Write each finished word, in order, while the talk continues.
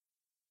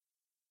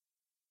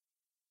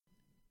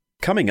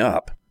Coming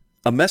up,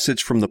 a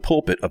message from the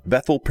pulpit of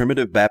Bethel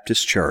Primitive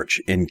Baptist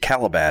Church in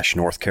Calabash,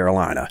 North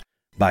Carolina,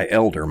 by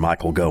Elder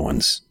Michael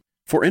Goins.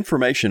 For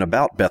information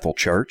about Bethel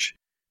Church,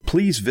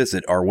 please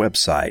visit our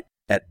website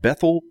at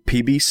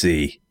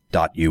bethelpbc.us.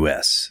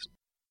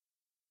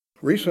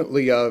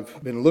 Recently,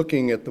 I've been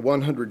looking at the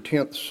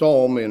 110th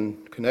Psalm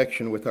in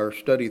connection with our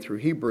study through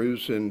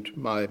Hebrews, and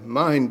my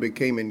mind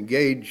became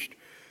engaged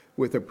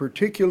with a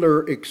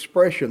particular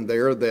expression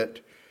there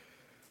that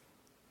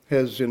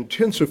has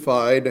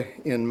intensified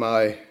in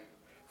my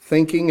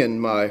thinking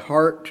and my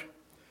heart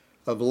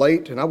of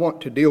late, and I want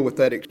to deal with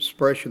that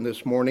expression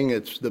this morning.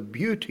 It's the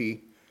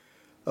beauty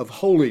of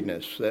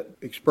holiness. That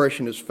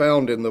expression is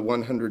found in the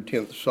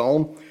 110th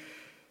Psalm.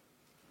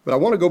 But I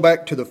want to go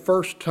back to the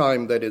first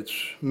time that it's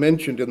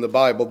mentioned in the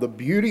Bible, the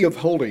beauty of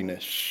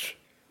holiness.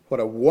 What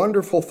a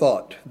wonderful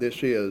thought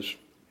this is.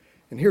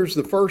 And here's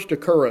the first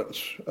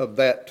occurrence of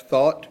that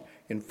thought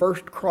in 1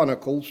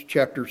 Chronicles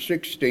chapter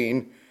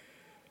 16,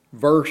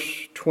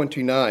 verse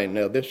 29.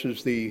 Now this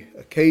is the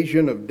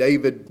occasion of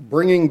David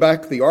bringing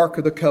back the Ark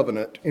of the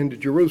Covenant into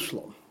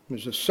Jerusalem. It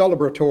was a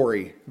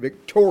celebratory,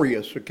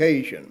 victorious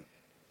occasion.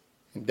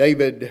 And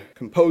David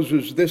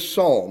composes this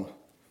psalm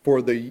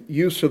for the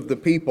use of the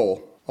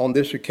people on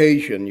this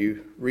occasion.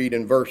 You read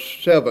in verse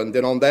 7,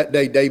 "Then on that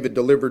day David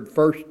delivered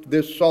first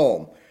this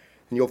psalm."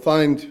 And you'll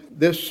find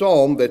this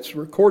psalm that's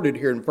recorded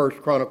here in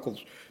 1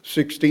 Chronicles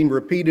 16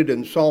 repeated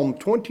in Psalm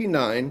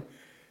 29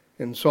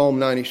 and Psalm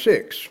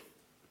 96.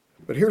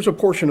 But here's a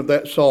portion of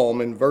that psalm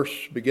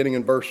beginning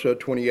in verse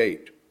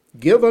 28.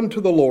 "Give unto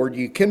the Lord,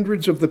 ye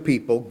kindreds of the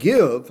people,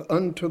 give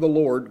unto the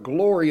Lord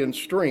glory and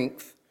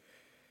strength.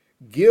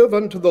 Give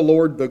unto the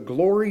Lord the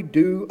glory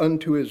due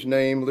unto his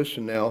name."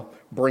 Listen now.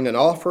 "Bring an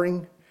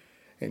offering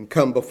and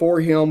come before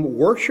him.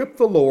 Worship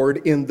the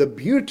Lord in the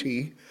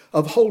beauty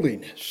of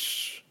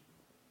holiness."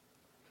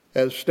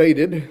 As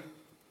stated,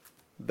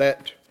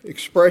 that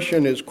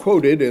expression is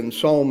quoted in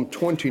Psalm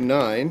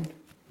 29,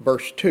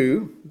 verse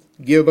 2.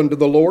 "Give unto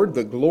the Lord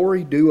the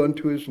glory due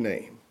unto his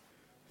name."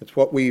 It's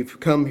what we've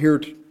come here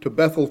to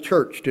Bethel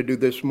Church to do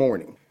this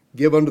morning.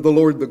 Give unto the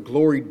Lord the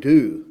glory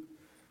due.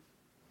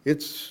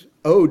 It's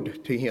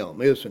owed to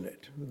him, isn't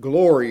it?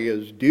 Glory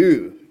is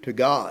due to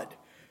God.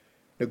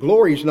 The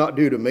glory is not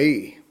due to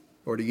me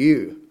or to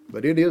you,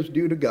 but it is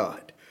due to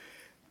God.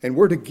 And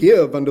we're to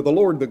give unto the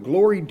Lord the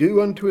glory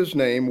due unto his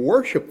name,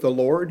 worship the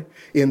Lord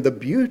in the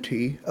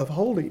beauty of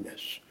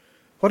holiness.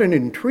 What an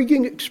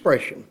intriguing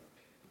expression.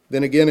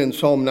 Then again in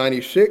Psalm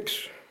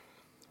 96,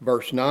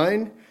 verse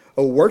 9,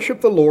 "O worship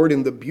the Lord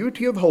in the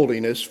beauty of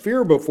holiness,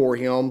 fear before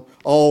him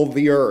all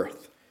the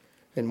earth."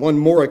 And one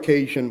more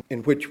occasion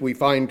in which we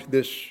find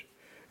this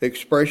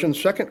expression,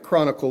 2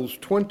 Chronicles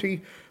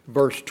 20,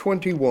 verse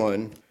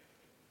 21,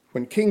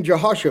 when King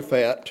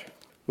Jehoshaphat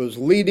was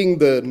leading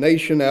the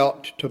nation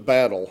out to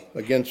battle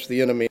against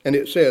the enemy. And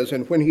it says,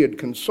 "And when he had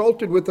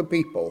consulted with the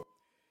people,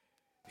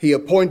 he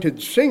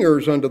appointed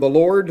singers unto the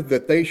Lord,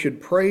 that they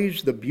should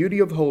praise the beauty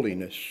of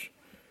holiness,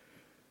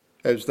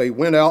 as they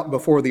went out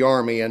before the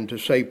army, and to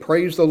say,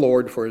 Praise the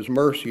Lord, for his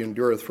mercy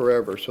endureth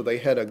forever." So they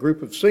had a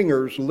group of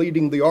singers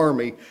leading the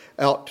army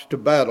out to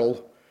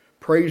battle,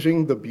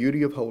 praising the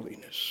beauty of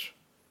holiness.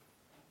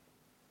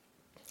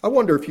 I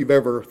wonder if you've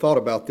ever thought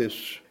about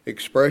this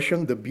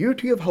expression, the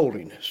beauty of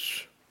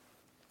holiness.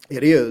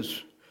 It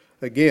is,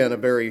 again, a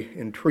very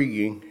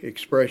intriguing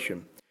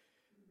expression.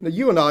 Now,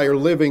 you and I are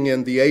living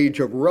in the age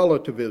of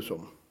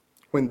relativism,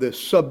 when the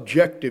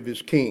subjective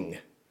is king.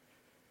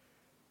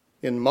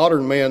 In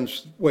modern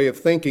man's way of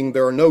thinking,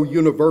 there are no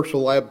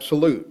universal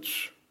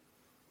absolutes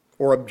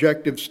or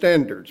objective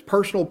standards.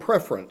 Personal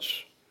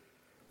preference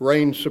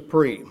reigns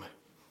supreme.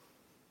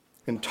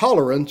 And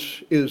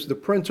tolerance is the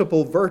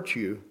principal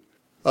virtue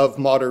of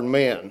modern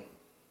man.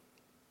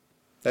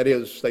 That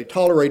is, they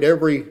tolerate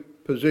every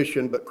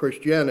position but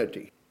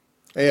Christianity.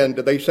 And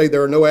they say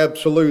there are no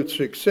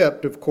absolutes,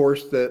 except, of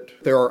course, that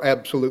there are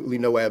absolutely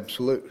no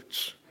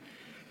absolutes.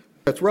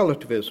 That's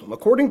relativism.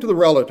 According to the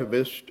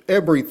relativist,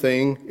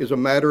 everything is a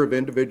matter of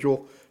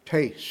individual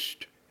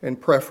taste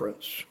and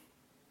preference.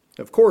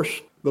 Of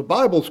course, the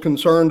Bible's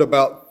concerned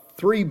about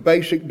three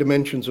basic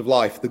dimensions of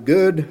life: the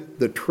good,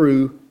 the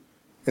true,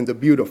 and the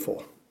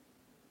beautiful.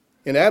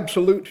 In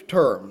absolute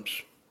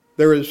terms,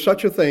 there is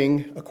such a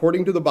thing,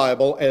 according to the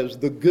Bible, as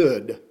the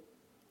good,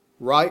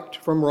 right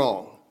from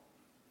wrong;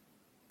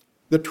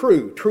 the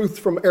true, truth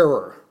from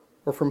error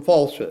or from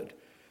falsehood;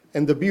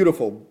 and the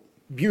beautiful,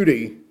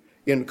 beauty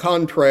in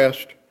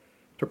contrast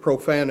to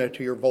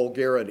profanity or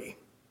vulgarity.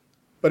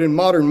 But in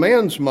modern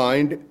man's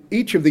mind,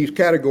 each of these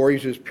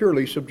categories is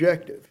purely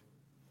subjective.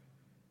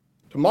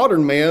 To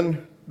modern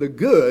man, the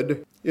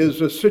good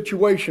is a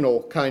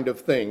situational kind of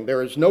thing.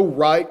 There is no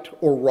right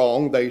or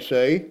wrong, they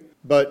say,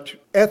 but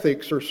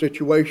ethics are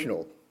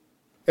situational.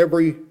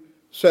 Every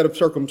set of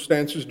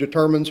circumstances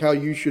determines how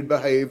you should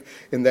behave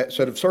in that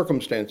set of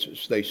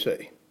circumstances, they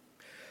say.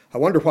 I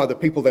wonder why the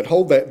people that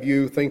hold that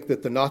view think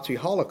that the Nazi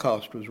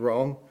Holocaust was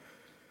wrong.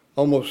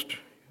 Almost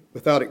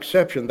without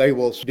exception, they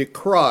will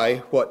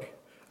decry what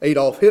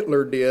Adolf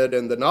Hitler did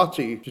and the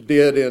Nazis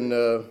did in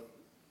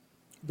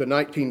the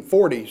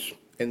 1940s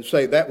and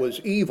say that was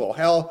evil.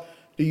 How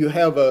do you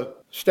have a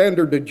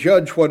standard to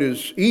judge what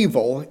is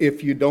evil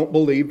if you don't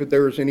believe that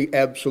there is any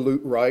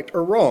absolute right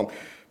or wrong?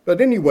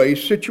 But anyway,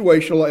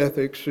 situational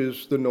ethics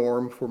is the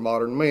norm for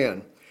modern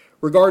man.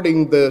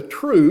 Regarding the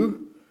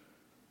true,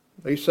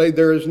 they say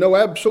there is no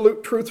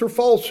absolute truth or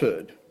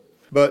falsehood.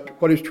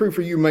 But what is true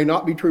for you may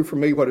not be true for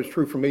me. What is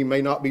true for me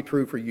may not be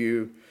true for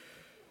you.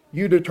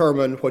 You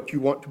determine what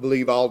you want to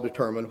believe. I'll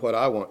determine what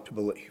I want to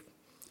believe.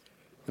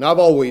 And I've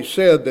always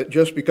said that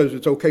just because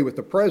it's okay with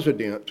the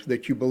president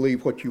that you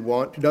believe what you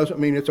want doesn't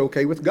mean it's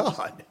okay with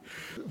God,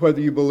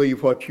 whether you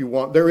believe what you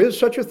want. There is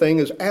such a thing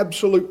as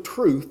absolute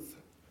truth.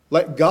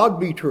 Let God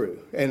be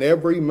true and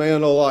every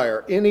man a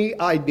liar. Any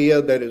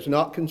idea that is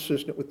not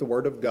consistent with the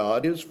Word of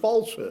God is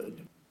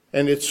falsehood.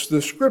 And it's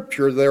the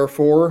Scripture,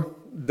 therefore,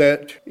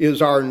 that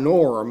is our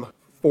norm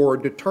for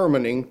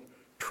determining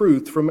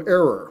truth from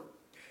error.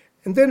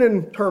 And then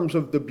in terms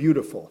of the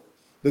beautiful,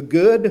 the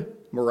good,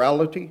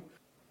 morality,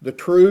 the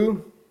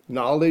true,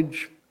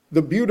 knowledge,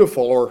 the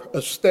beautiful, or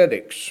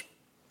aesthetics.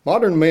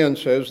 Modern man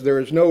says there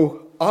is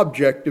no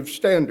objective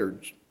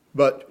standards,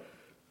 but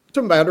it's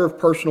a matter of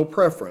personal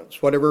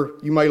preference. Whatever,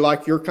 you may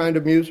like your kind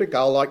of music,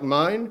 I'll like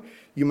mine.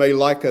 You may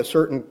like a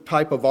certain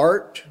type of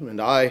art, and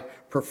I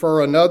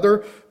prefer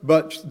another.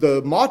 But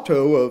the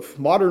motto of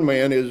modern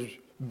man is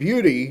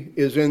beauty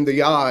is in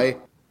the eye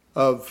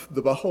of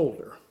the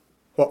beholder.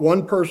 What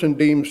one person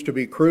deems to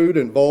be crude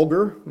and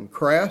vulgar and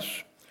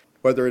crass,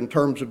 whether in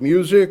terms of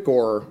music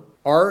or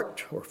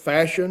art or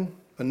fashion,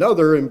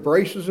 another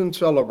embraces and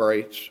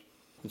celebrates.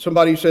 And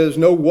somebody says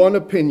no one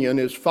opinion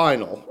is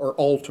final or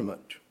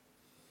ultimate.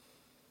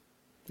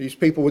 These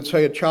people would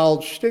say a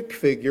child's stick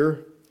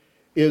figure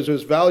is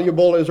as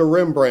valuable as a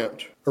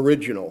Rembrandt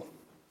original,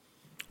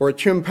 or a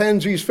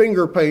chimpanzee's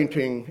finger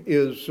painting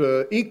is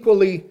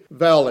equally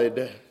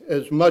valid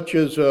as much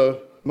as a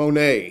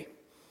Monet.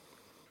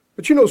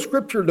 But you know,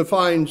 Scripture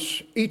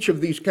defines each of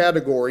these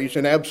categories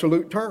in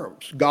absolute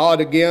terms. God,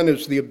 again,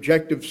 is the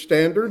objective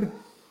standard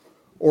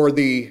or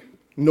the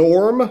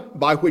norm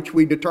by which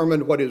we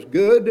determine what is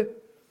good.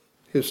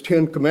 His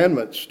 10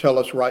 commandments tell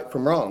us right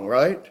from wrong,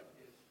 right?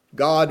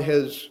 God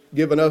has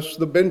given us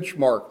the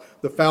benchmark,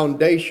 the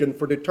foundation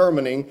for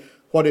determining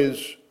what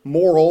is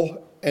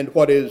moral and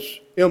what is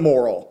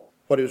immoral,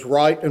 what is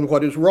right and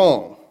what is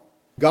wrong.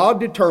 God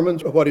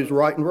determines what is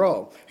right and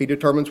wrong. He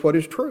determines what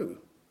is true.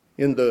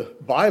 In the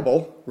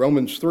Bible,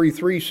 Romans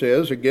 3:3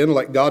 says, again,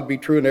 let God be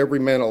true and every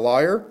man a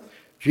liar.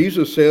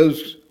 Jesus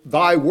says,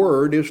 thy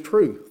word is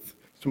truth.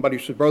 Somebody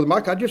says, Brother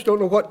Mike, I just don't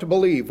know what to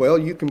believe. Well,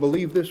 you can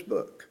believe this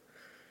book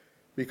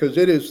because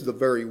it is the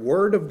very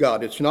word of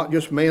God. It's not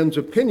just man's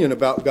opinion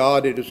about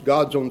God. It is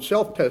God's own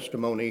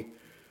self-testimony.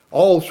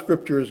 All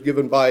Scripture is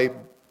given by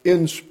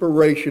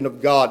inspiration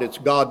of God. It's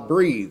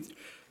God-breathed.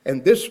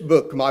 And this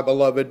book, my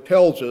beloved,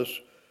 tells us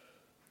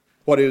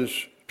what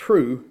is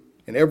true,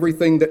 and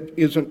everything that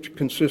isn't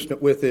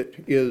consistent with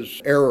it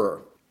is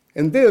error.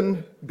 And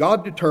then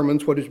God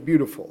determines what is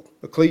beautiful.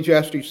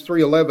 Ecclesiastes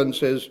 3:11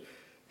 says,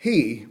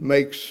 He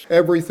makes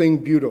everything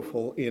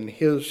beautiful in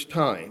His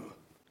time.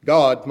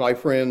 God, my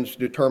friends,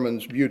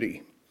 determines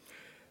beauty.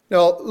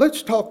 Now,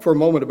 let's talk for a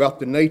moment about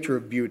the nature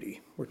of beauty.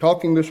 We're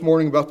talking this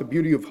morning about the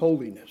beauty of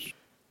holiness.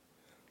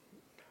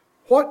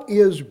 What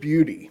is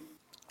beauty?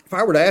 If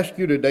I were to ask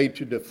you today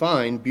to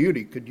define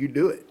beauty, could you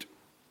do it?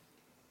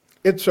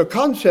 It's a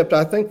concept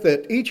I think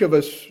that each of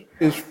us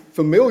is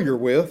familiar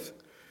with,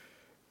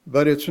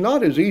 but it's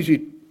not as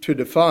easy to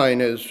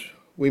define as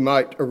we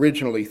might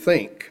originally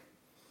think.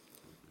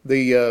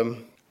 The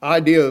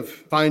idea of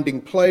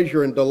finding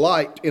pleasure and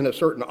delight in a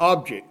certain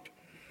object,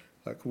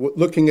 like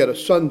looking at a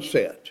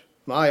sunset.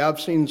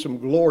 I've seen some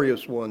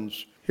glorious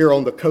ones here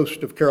on the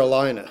coast of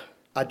Carolina.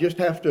 I just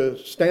have to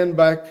stand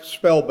back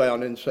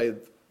spellbound and say,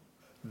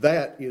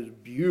 that is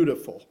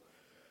beautiful.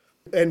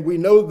 And we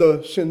know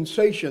the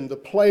sensation, the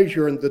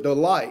pleasure, and the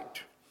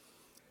delight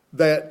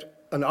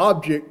that an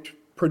object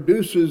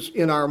produces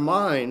in our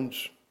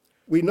minds.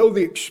 We know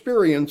the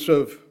experience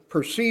of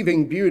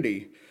perceiving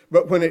beauty,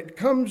 but when it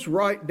comes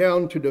right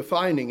down to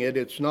defining it,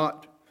 it's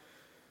not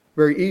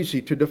very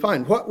easy to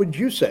define. What would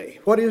you say?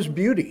 What is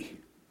beauty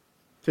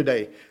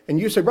today? And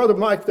you say, Brother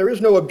Mike, there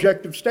is no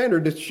objective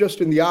standard. It's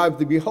just in the eye of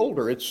the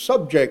beholder. It's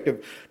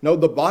subjective. No,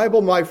 the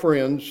Bible, my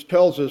friends,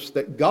 tells us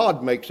that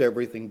God makes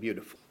everything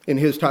beautiful. In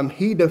His time,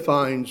 He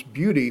defines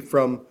beauty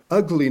from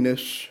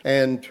ugliness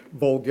and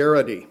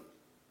vulgarity.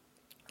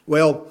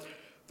 Well,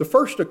 the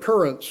first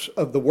occurrence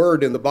of the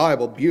word in the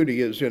Bible, beauty,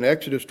 is in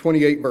Exodus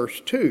 28,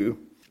 verse 2,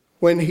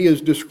 when He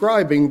is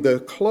describing the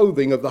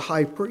clothing of the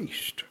high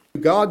priest.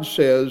 God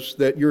says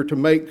that you're to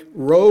make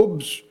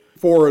robes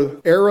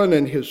for Aaron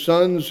and his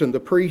sons and the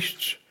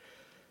priests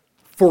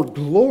for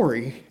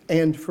glory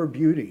and for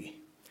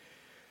beauty.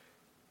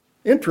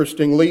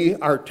 Interestingly,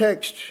 our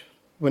text,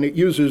 when it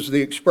uses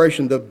the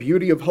expression the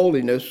beauty of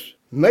holiness,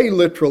 may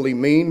literally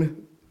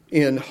mean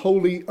in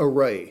holy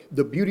array.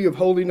 The beauty of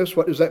holiness,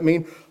 what does that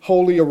mean?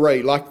 Holy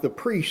array, like the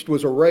priest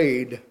was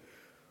arrayed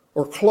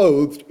or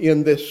clothed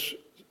in this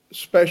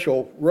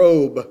special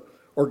robe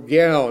or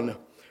gown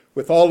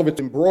with all of its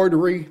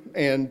embroidery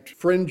and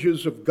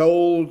fringes of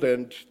gold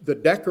and the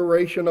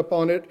decoration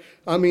upon it.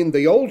 I mean,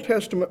 the Old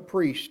Testament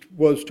priest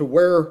was to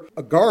wear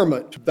a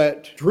garment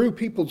that drew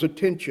people's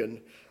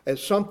attention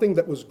as something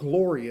that was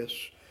glorious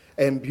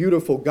and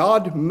beautiful.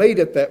 God made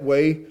it that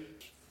way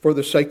for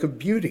the sake of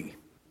beauty.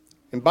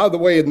 And by the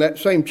way, in that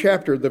same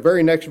chapter, the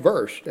very next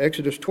verse,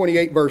 Exodus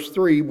 28, verse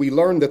 3, we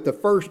learn that the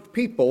first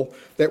people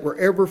that were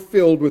ever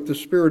filled with the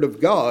Spirit of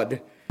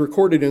God,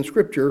 recorded in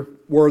Scripture,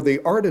 were the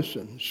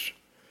artisans,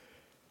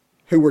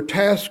 who were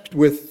tasked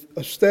with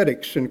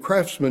aesthetics and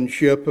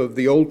craftsmanship of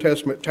the Old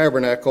Testament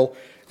tabernacle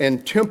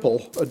and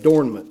temple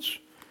adornments.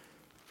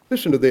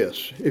 Listen to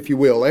this, if you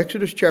will.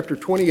 Exodus chapter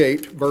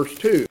 28, verse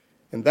 2.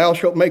 And thou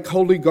shalt make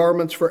holy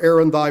garments for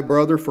Aaron thy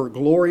brother for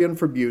glory and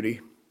for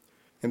beauty.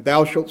 And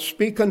thou shalt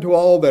speak unto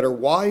all that are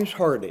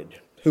wise-hearted,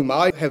 whom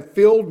I have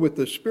filled with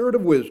the spirit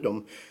of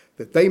wisdom,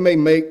 that they may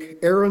make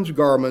Aaron's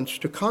garments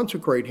to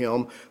consecrate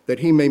him, that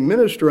he may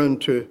minister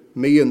unto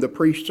me in the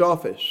priest's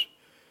office.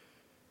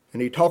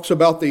 And he talks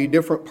about the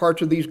different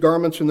parts of these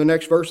garments in the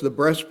next verse: the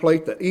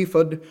breastplate, the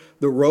ephod,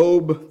 the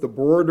robe, the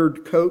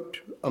broidered coat,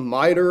 a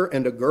mitre,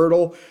 and a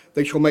girdle.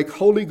 They shall make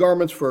holy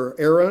garments for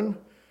Aaron,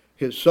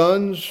 his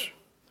sons.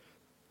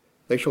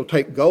 They shall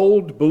take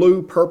gold,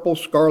 blue, purple,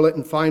 scarlet,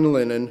 and fine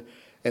linen,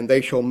 and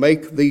they shall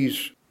make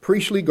these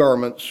priestly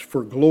garments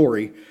for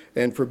glory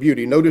and for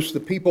beauty. Notice the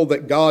people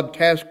that God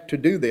tasked to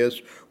do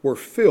this were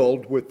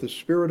filled with the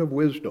spirit of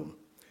wisdom.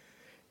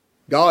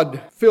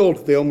 God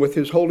filled them with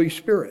his Holy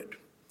Spirit.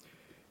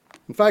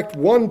 In fact,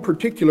 one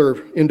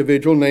particular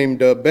individual named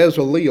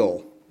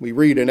Bezaleel, we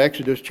read in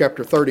Exodus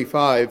chapter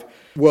 35,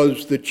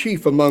 was the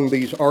chief among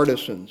these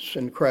artisans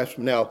and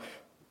craftsmen. Now,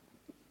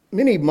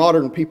 many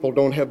modern people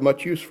don't have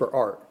much use for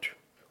art.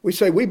 We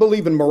say we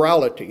believe in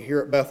morality here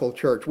at Bethel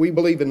Church. We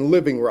believe in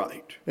living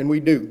right, and we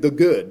do, the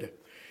good.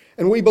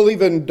 And we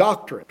believe in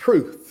doctrine,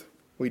 truth,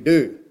 we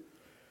do.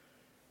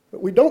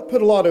 But we don't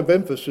put a lot of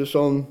emphasis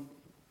on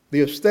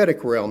the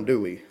aesthetic realm,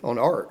 do we, on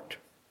art?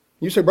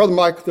 You say, Brother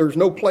Mike, there's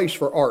no place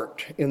for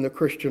art in the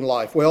Christian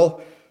life.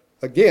 Well,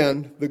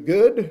 again, the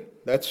good,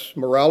 that's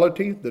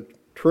morality. The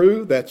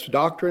true, that's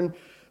doctrine.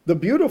 The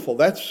beautiful,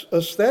 that's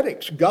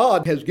aesthetics.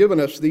 God has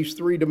given us these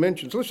three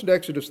dimensions. Listen to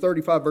Exodus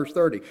 35, verse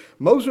 30.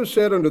 Moses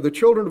said unto the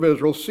children of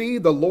Israel, See,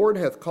 the Lord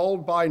hath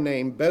called by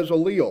name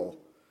Bezaleel,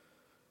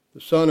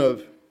 the son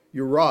of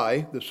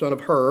Uri, the son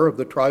of Hur, of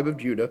the tribe of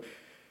Judah.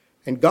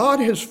 And God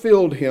has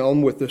filled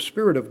him with the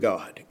Spirit of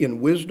God,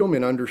 in wisdom,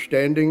 in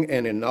understanding,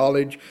 and in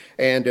knowledge,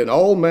 and in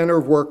all manner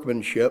of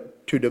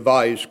workmanship, to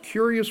devise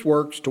curious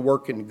works, to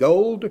work in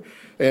gold,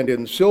 and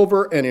in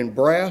silver, and in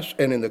brass,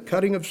 and in the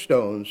cutting of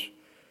stones,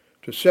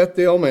 to set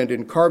them, and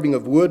in carving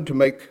of wood, to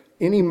make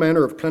any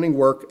manner of cunning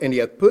work. And he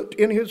hath put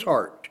in his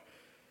heart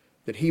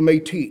that he may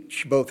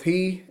teach, both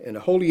he and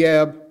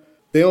Aholiab,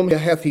 them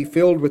hath he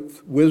filled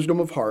with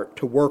wisdom of heart,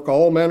 to work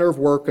all manner of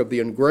work of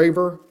the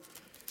engraver,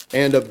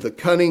 and of the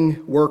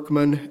cunning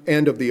workman,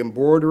 and of the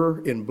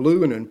embroiderer, in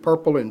blue and in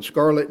purple and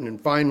scarlet and in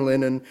fine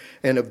linen,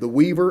 and of the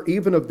weaver,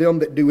 even of them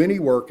that do any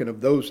work, and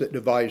of those that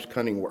devise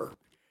cunning work.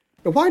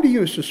 Now, why do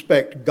you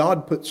suspect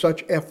God put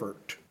such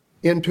effort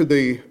into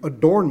the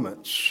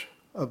adornments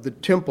of the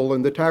temple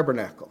and the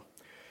tabernacle?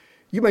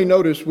 You may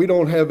notice we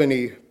don't have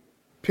any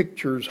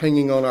pictures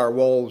hanging on our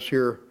walls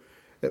here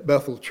at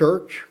Bethel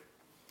Church.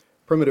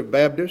 Primitive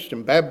Baptists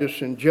and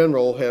Baptists in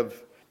general have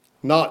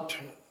not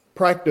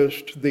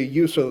practiced the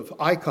use of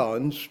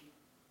icons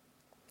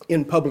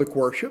in public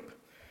worship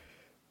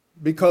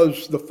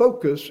because the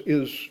focus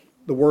is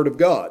the Word of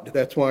God.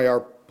 That's why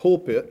our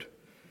pulpit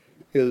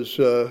is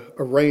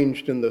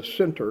arranged in the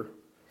center,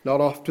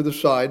 not off to the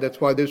side. That's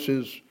why this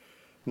is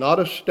not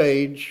a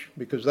stage,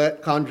 because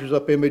that conjures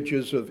up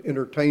images of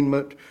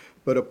entertainment,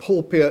 but a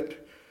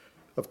pulpit,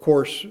 of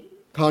course,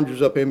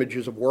 conjures up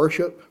images of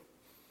worship.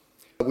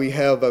 We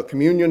have a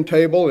communion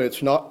table, and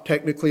it's not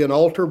technically an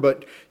altar,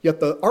 but yet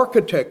the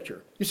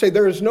architecture. You say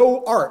there is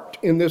no art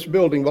in this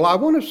building. Well, I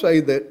want to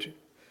say that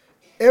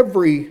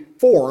every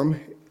form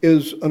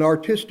is an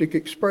artistic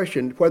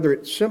expression, whether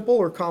it's simple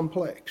or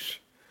complex.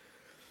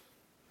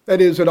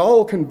 That is, it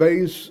all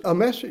conveys a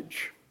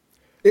message.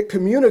 It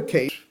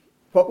communicates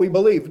what we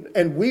believe.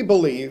 And we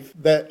believe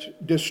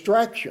that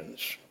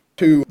distractions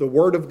to the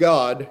Word of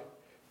God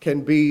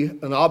can be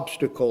an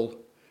obstacle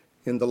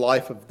in the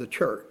life of the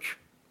church,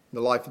 in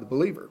the life of the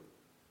believer.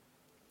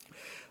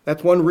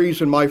 That's one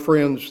reason, my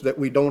friends, that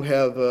we don't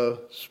have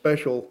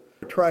special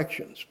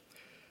attractions.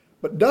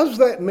 But does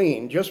that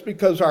mean, just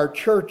because our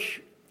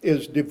church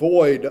is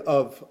devoid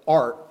of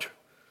art,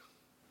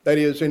 that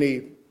is,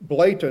 any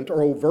blatant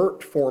or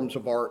overt forms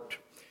of art,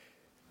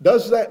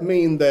 does that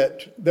mean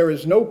that there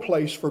is no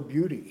place for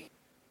beauty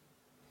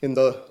in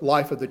the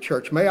life of the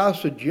church? May I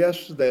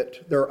suggest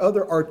that there are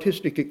other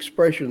artistic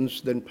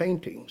expressions than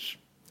paintings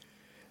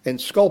and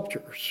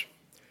sculptures.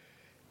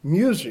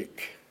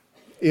 Music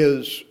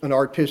is an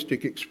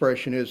artistic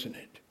expression, isn't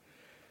it?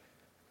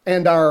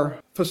 And our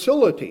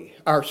facility,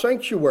 our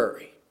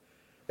sanctuary,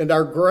 and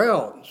our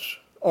grounds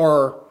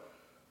are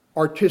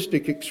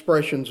artistic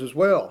expressions as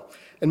well.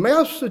 And may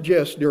I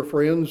suggest, dear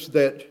friends,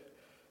 that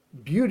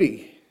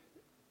beauty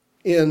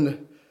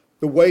in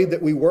the way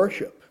that we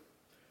worship,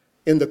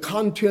 in the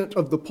content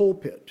of the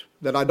pulpit,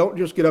 that I don't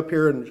just get up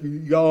here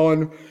and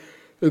yawn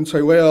and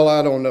say, well,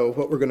 I don't know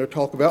what we're going to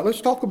talk about.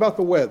 Let's talk about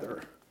the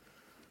weather.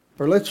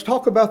 Or let's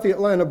talk about the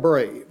Atlanta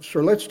Braves.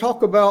 Or let's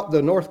talk about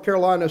the North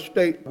Carolina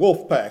State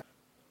Wolfpack.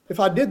 If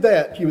I did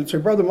that, you would say,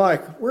 Brother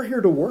Mike, we're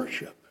here to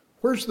worship.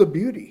 Where's the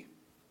beauty?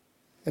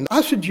 And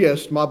I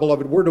suggest, my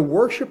beloved, we're to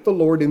worship the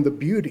Lord in the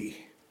beauty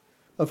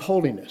of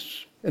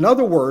holiness. In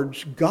other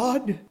words,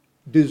 God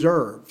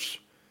deserves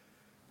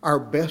our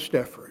best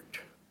effort.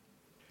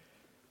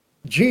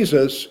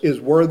 Jesus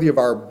is worthy of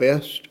our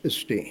best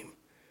esteem.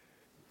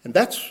 And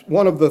that's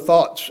one of the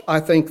thoughts I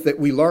think that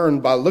we learn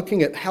by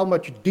looking at how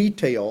much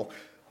detail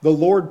the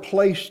Lord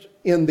placed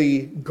in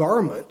the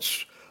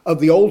garments of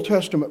the Old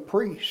Testament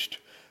priest.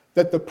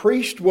 That the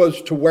priest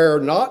was to wear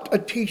not a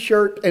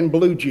t-shirt and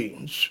blue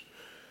jeans,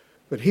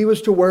 but he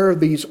was to wear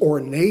these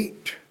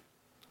ornate,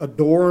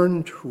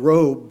 adorned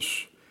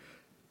robes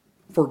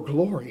for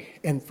glory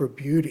and for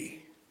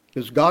beauty.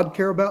 Does God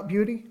care about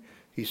beauty?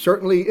 He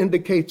certainly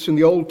indicates in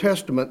the Old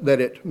Testament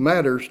that it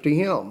matters to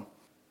him.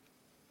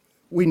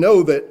 We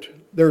know that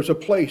there's a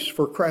place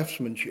for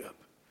craftsmanship.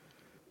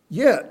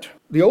 Yet,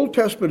 the Old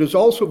Testament is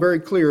also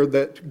very clear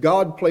that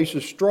God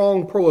places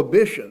strong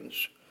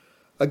prohibitions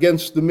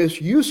against the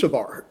misuse of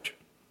art.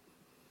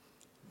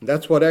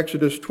 That's what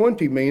Exodus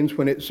 20 means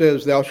when it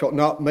says, thou shalt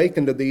not make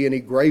unto thee any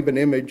graven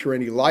image or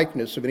any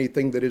likeness of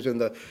anything that is in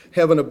the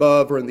heaven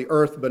above or in the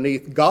earth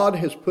beneath. God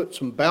has put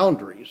some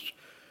boundaries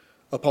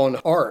upon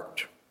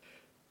art.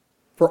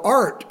 For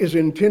art is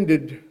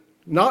intended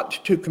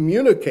not to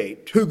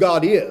communicate who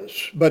God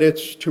is, but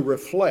it's to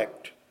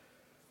reflect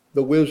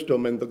the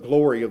wisdom and the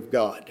glory of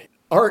God.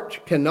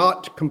 Art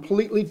cannot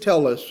completely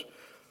tell us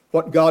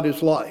what God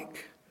is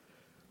like.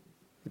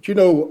 But you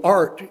know,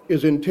 art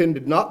is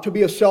intended not to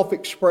be a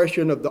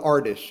self-expression of the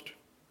artist.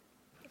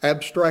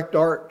 Abstract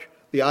art,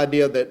 the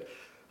idea that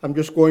I'm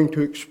just going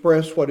to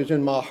express what is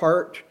in my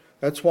heart,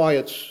 that's why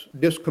it's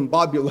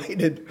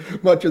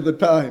discombobulated much of the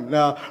time.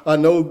 Now, I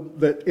know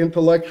that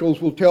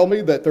intellectuals will tell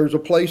me that there's a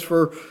place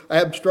for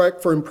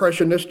abstract, for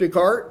impressionistic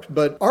art,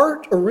 but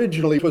art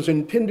originally was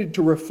intended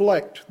to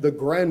reflect the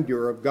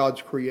grandeur of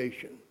God's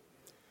creation.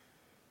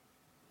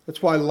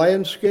 That's why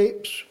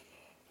landscapes,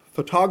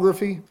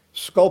 photography,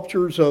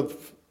 sculptures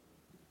of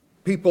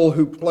people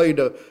who played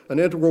an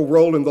integral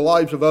role in the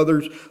lives of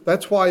others,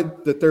 that's why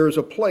that there is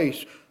a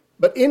place.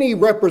 But any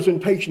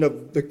representation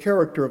of the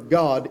character of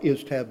God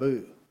is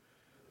taboo.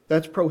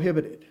 That's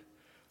prohibited.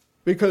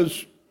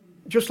 Because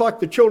just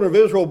like the children of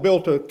Israel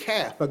built a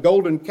calf, a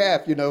golden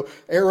calf,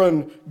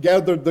 Aaron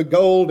gathered the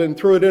gold and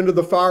threw it into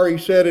the fire, he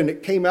said, and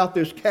it came out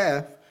this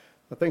calf.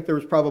 I think there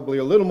was probably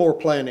a little more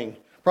planning.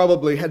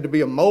 Probably had to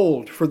be a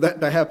mold for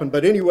that to happen.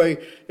 But anyway,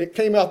 it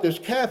came out this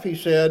calf, he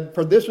said,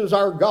 for this is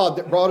our God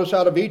that brought us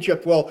out of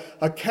Egypt. Well,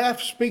 a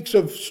calf speaks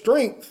of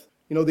strength.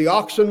 The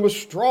oxen was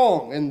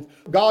strong, and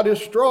God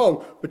is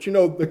strong. But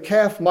the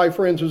calf, my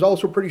friends, is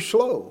also pretty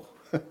slow.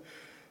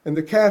 And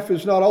the calf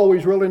is not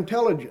always real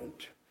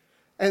intelligent.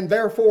 And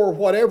therefore,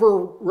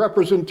 whatever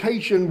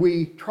representation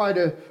we try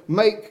to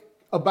make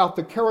about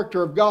the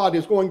character of God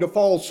is going to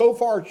fall so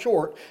far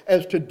short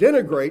as to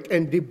denigrate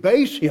and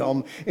debase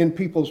him in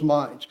people's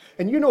minds.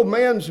 And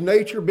man's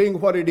nature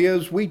being what it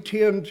is, we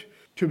tend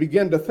to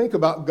begin to think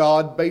about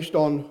God based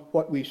on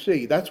what we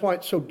see. That's why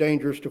it's so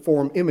dangerous to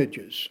form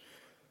images.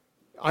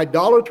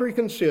 Idolatry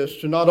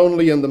consists not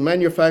only in the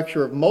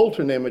manufacture of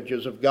molten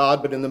images of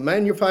God, but in the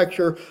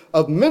manufacture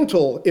of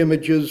mental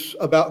images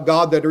about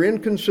God that are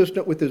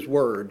inconsistent with his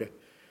word,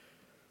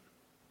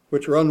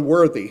 which are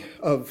unworthy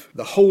of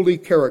the holy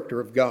character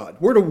of God.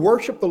 We're to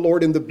worship the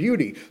Lord in the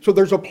beauty. So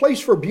there's a place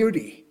for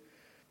beauty.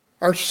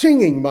 Our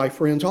singing, my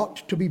friends,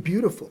 ought to be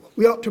beautiful.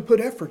 We ought to put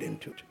effort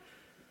into it.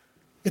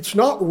 It's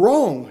not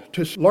wrong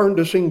to learn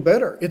to sing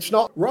better. It's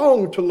not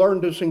wrong to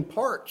learn to sing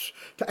parts,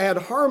 to add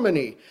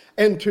harmony,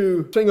 and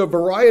to sing a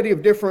variety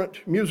of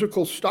different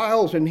musical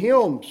styles and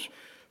hymns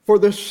for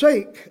the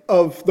sake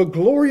of the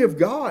glory of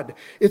God.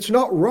 It's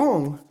not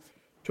wrong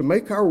to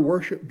make our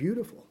worship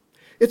beautiful.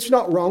 It's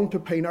not wrong to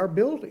paint our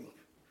building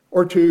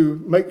or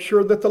to make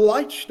sure that the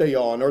lights stay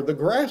on or the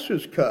grass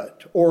is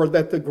cut or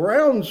that the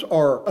grounds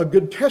are a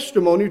good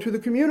testimony to the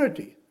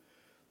community.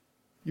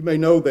 You may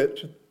know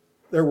that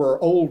there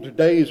were old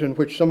days in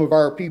which some of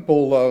our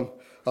people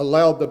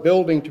allowed the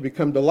building to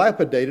become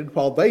dilapidated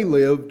while they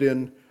lived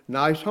in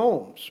nice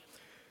homes.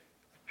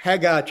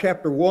 Haggai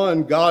chapter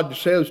 1, God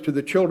says to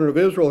the children of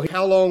Israel,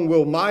 how long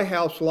will my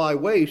house lie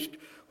waste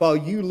while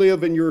you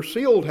live in your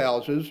sealed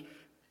houses?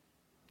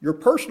 Your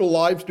personal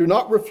lives do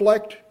not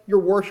reflect your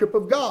worship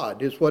of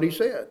God, is what he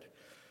said.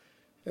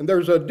 And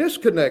there's a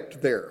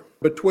disconnect there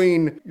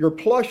between your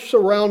plush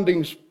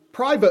surroundings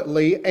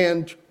privately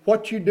and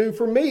what you do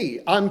for me.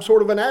 I'm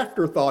sort of an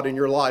afterthought in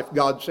your life,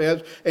 God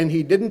says, and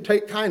he didn't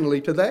take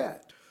kindly to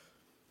that.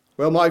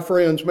 Well, my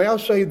friends, may I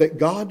say that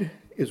God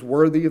is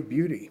worthy of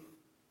beauty.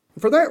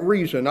 For that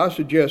reason, I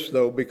suggest,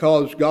 though,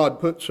 because God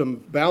put some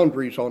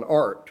boundaries on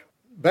art,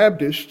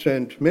 Baptists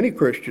and many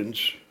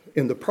Christians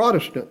in the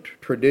Protestant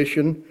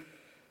tradition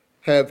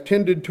have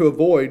tended to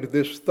avoid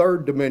this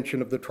third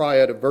dimension of the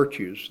triad of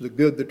virtues, the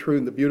good, the true,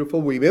 and the beautiful.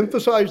 We've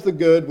emphasized the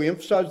good, we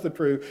emphasize the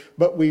true,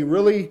 but we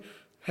really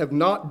have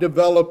not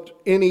developed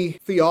any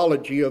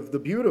theology of the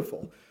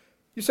beautiful.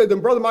 You say, then,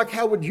 Brother Mike,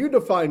 how would you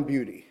define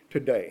beauty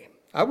today?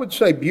 I would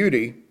say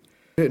beauty,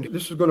 and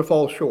this is going to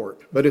fall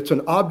short, but it's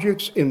an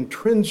object's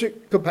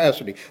intrinsic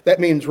capacity.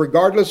 That means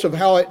regardless of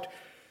how it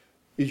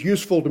is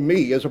useful to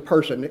me as a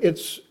person,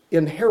 it's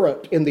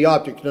inherent in the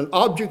object, an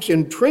object's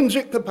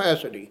intrinsic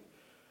capacity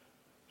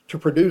to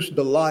produce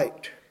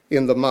delight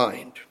in the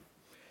mind.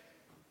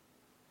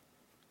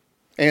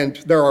 And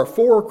there are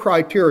 4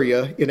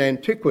 criteria in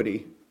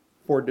antiquity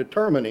for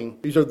determining,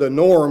 these are the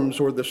norms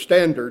or the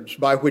standards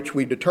by which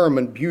we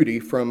determine beauty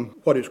from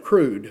what is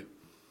crude.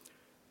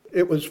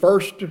 It was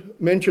first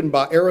mentioned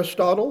by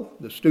Aristotle,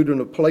 the student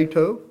of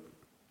Plato.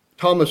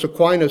 Thomas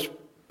Aquinas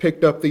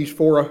picked up these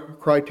 4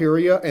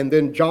 criteria, and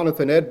then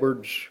Jonathan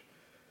Edwards,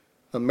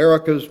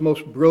 America's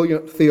most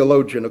brilliant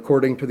theologian,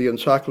 according to the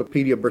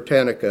Encyclopedia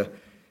Britannica,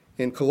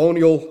 in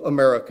colonial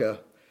America,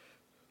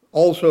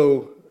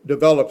 also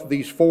developed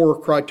these 4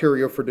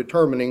 criteria for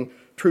determining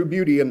true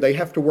beauty, and they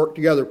have to work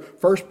together.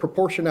 First,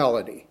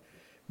 proportionality.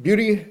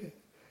 Beauty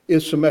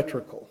is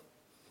symmetrical.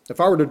 If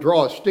I were to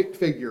draw a stick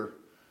figure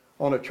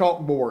on a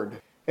chalkboard,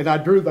 and I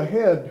drew the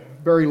head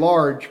very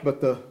large,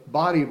 but the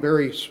body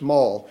very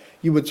small,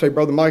 you would say,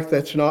 Brother Mike,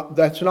 that's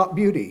not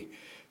beauty,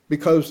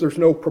 because there's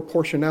no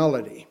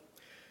proportionality.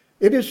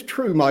 It is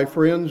true, my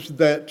friends,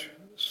 that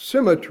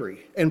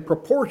symmetry and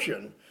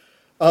proportion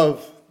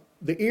of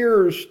the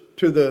ears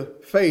to the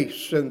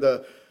face and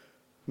the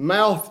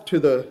mouth to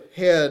the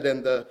head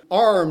and the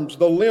arms,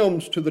 the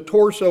limbs to the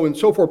torso and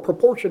so forth,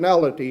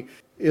 proportionality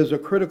is a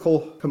critical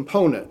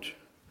component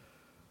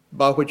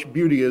by which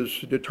beauty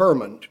is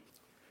determined.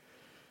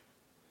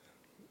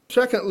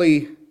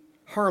 Secondly,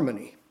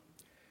 harmony.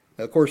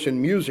 Now, of course, in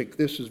music,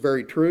 this is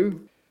very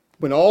true.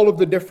 When all of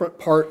the different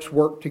parts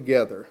work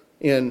together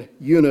in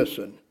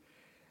unison,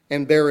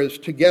 and there is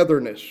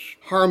togetherness,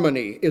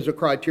 harmony is a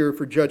criteria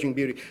for judging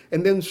beauty.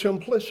 And then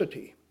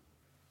simplicity.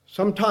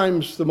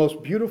 Sometimes the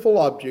most beautiful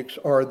objects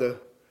are the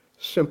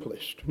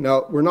simplest.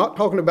 Now, we're not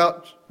talking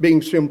about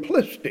being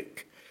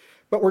simplistic,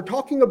 but we're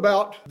talking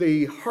about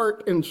the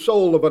heart and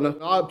soul of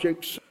an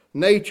object's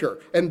nature,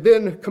 and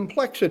then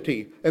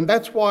complexity. And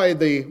that's why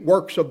the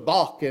works of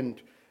Bach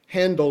and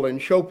Handel and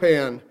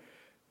Chopin,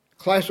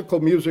 classical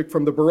music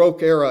from the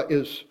Baroque era,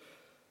 is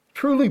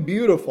truly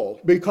beautiful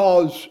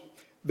because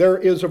there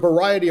is a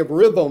variety of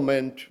rhythm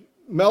and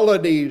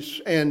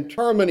melodies and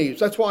harmonies.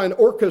 That's why an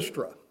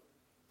orchestra,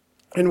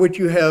 in which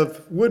you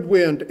have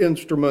woodwind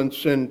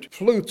instruments and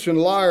flutes and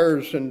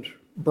lyres and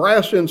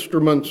brass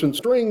instruments and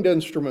stringed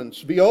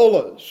instruments,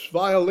 violas,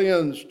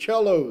 violins,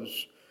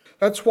 cellos.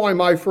 That's why,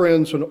 my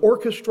friends, an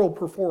orchestral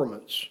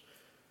performance,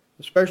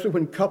 especially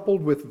when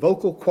coupled with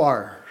vocal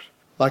choirs,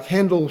 like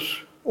Handel's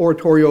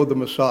Oratorio of the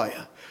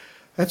Messiah,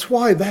 that's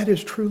why that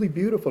is truly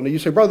beautiful. Now you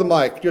say, Brother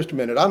Mike, just a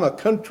minute, I'm a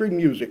country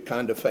music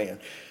kind of fan.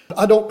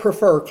 I don't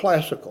prefer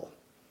classical.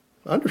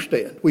 I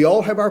understand. We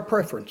all have our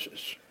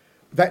preferences.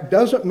 That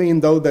doesn't mean,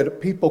 though, that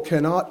people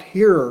cannot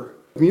hear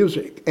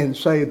music and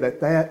say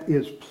that that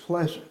is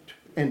pleasant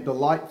and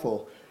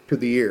delightful to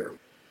the ear.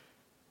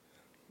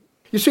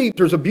 You see,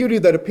 there's a beauty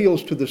that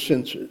appeals to the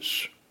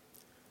senses.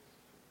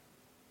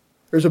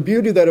 There's a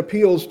beauty that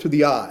appeals to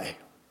the eye.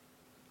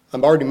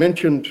 I've already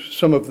mentioned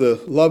some of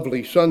the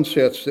lovely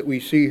sunsets that we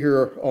see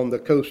here on the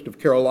coast of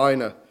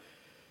Carolina.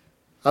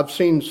 I've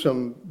seen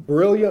some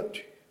brilliant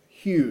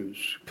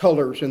hues,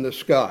 colors in the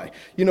sky.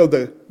 You know,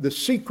 the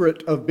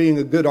secret of being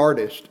a good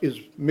artist is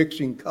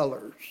mixing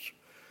colors.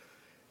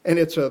 And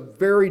it's a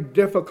very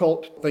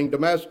difficult thing to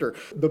master,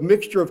 the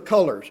mixture of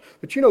colors.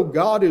 But you know,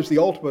 God is the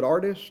ultimate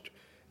artist,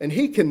 and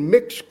He can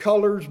mix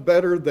colors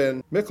better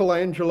than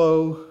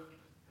Michelangelo.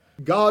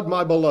 God,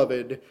 my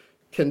beloved,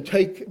 can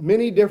take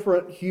many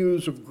different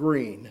hues of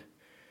green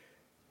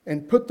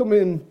and put them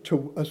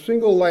into a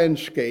single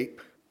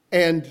landscape,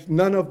 and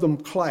none of them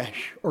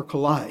clash or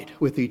collide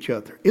with each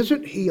other.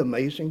 Isn't He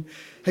amazing?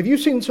 Have you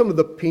seen some of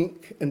the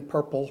pink and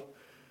purple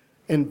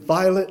and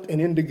violet and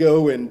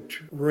indigo and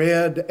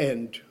red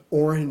and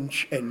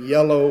orange and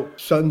yellow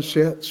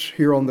sunsets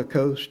here on the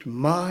coast?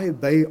 My,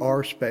 they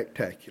are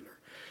spectacular.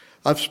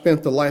 I've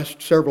spent the last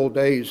several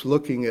days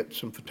looking at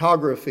some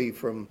photography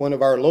from one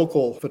of our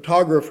local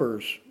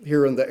photographers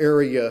here in the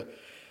area,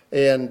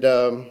 and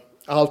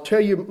I'll tell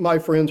you, my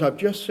friends, I've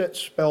just sat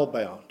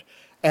spellbound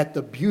at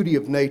the beauty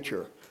of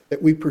nature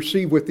that we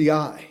perceive with the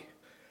eye.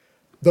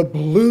 The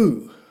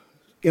blue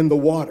in the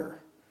water.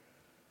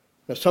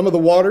 Now, some of the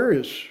water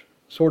is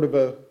sort of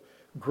a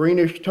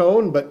greenish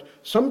tone, but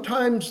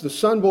sometimes the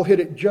sun will hit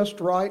it just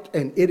right,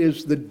 and it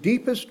is the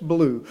deepest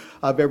blue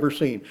I've ever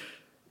seen.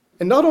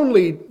 And not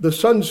only the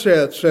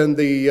sunsets and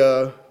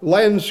the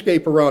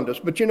landscape around us,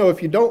 but you know,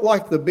 if you don't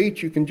like the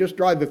beach, you can just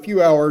drive a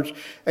few hours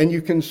and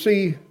you can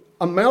see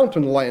a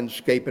mountain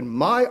landscape, and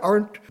my,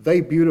 aren't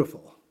they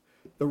beautiful?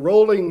 The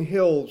rolling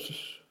hills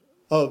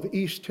of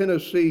East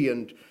Tennessee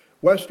and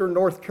western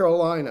North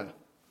Carolina,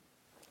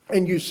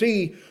 and you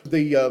see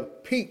the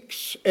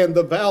peaks and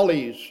the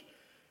valleys.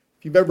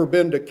 If you've ever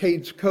been to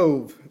Cades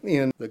Cove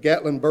in the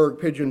Gatlinburg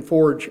Pigeon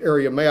Forge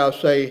area, may I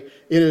say,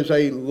 it is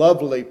a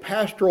lovely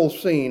pastoral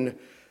scene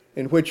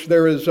in which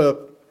there is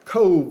a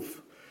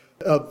cove,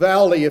 a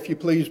valley, if you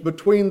please,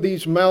 between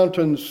these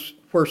mountains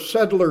where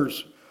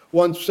settlers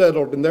once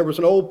settled. And there was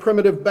an old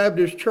primitive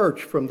Baptist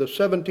church from the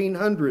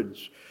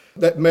 1700s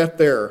that met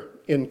there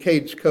in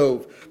Cades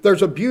Cove.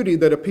 There's a beauty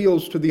that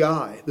appeals to the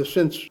eye, the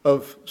sense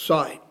of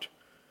sight.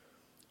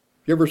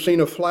 You ever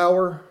seen a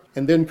flower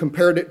and then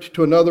compared it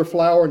to another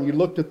flower, and you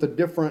looked at the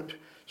different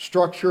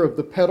structure of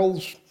the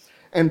petals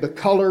and the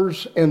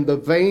colors and the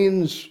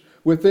veins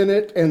within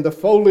it and the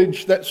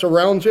foliage that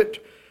surrounds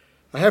it?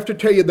 I have to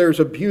tell you, there's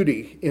a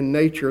beauty in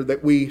nature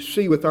that we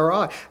see with our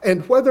eye.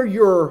 And whether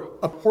you're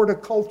a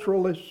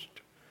horticulturalist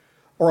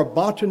or a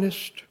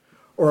botanist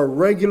or a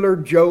regular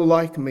Joe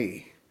like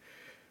me,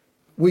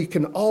 we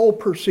can all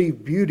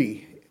perceive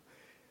beauty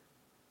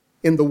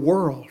in the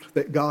world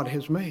that God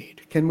has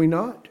made. Can we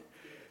not?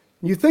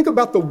 You think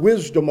about the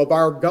wisdom of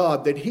our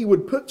God, that He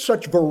would put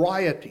such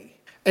variety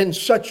and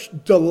such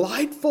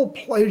delightful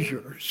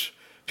pleasures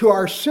to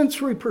our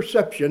sensory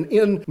perception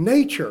in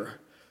nature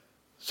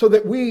so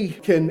that we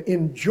can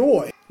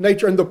enjoy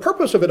nature. And the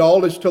purpose of it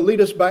all is to lead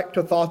us back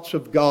to thoughts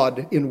of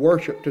God in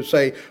worship, to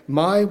say,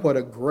 my, what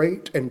a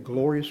great and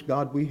glorious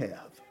God we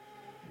have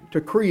to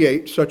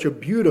create such a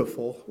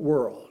beautiful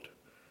world.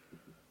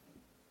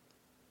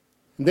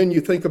 And then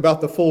you think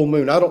about the full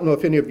moon. I don't know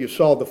if any of you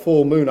saw the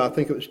full moon. I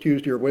think it was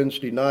Tuesday or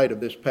Wednesday night of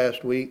this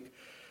past week.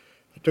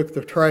 I took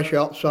the trash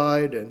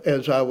outside, and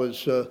as I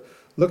was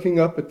looking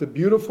up at the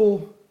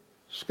beautiful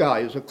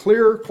sky, it was a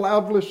clear,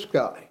 cloudless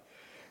sky,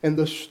 and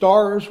the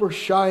stars were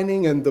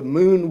shining, and the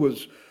moon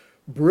was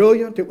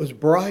brilliant. It was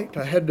bright.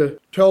 I had to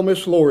tell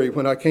Miss Lori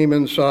when I came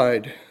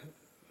inside,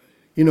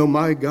 you know,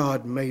 my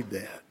God made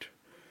that.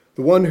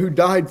 The one who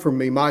died for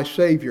me, my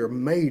Savior,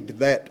 made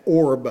that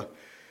orb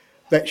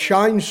that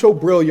shines so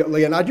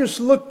brilliantly. And I just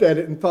looked at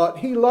it and thought,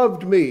 He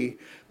loved me,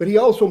 but He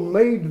also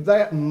made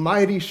that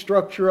mighty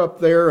structure up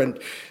there. And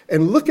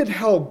look at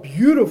how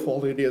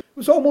beautiful it is. It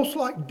was almost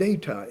like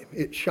daytime.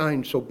 It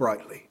shined so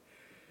brightly.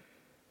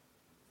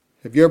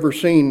 Have you ever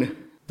seen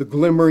the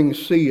glimmering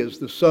sea as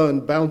the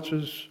sun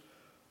bounces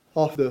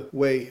off the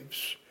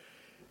waves?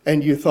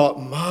 And you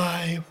thought,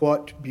 my,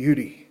 what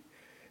beauty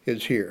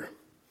is here.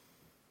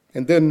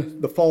 And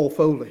then the fall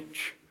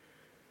foliage.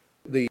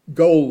 The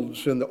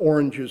golds and the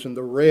oranges and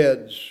the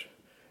reds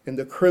and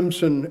the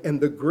crimson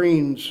and the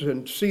greens,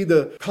 and see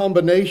the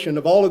combination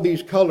of all of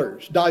these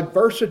colors.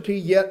 Diversity,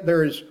 yet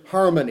there is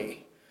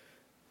harmony.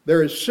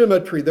 There is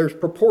symmetry, there's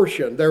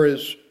proportion, there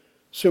is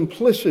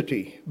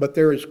simplicity, but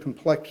there is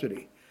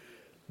complexity.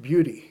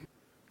 Beauty.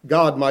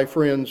 God, my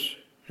friends,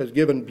 has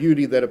given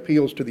beauty that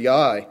appeals to the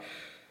eye.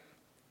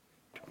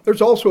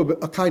 There's also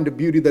a kind of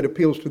beauty that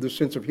appeals to the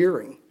sense of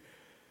hearing.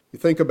 You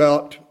think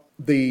about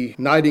the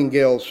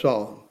nightingale's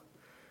song,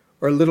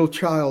 or a little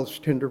child's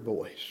tender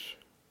voice,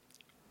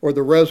 or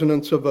the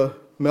resonance of a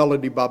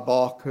melody by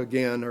Bach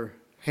again, or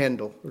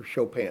Handel, or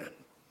Chopin.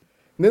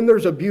 And then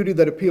there's a beauty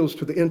that appeals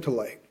to the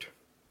intellect,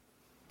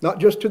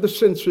 not just to the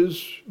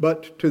senses,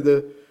 but to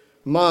the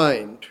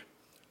mind.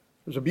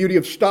 There's a beauty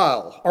of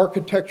style,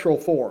 architectural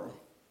form,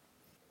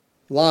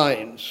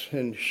 lines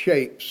and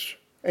shapes.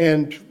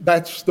 And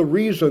that's the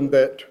reason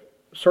that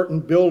certain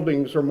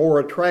buildings are more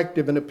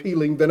attractive and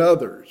appealing than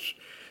others,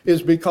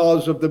 is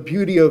because of the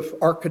beauty of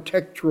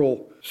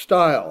architectural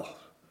style.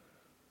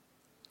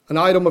 An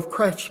item of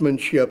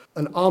craftsmanship,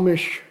 an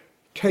Amish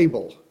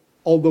table,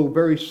 although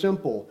very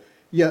simple,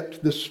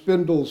 yet the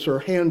spindles are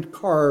hand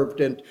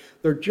carved and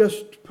they're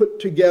just put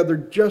together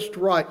just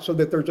right so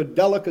that there's a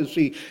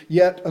delicacy,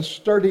 yet a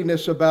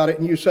sturdiness about it.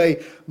 And you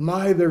say,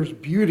 my, there's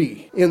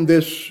beauty in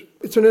this.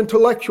 It's an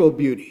intellectual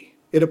beauty.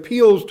 It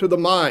appeals to the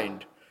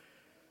mind.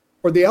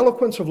 Or the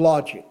eloquence of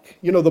logic.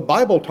 You know, the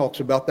Bible talks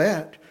about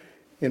that.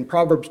 In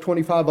Proverbs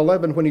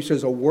 25:11, when he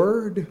says, a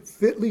word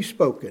fitly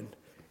spoken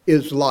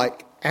is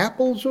like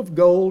apples of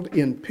gold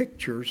in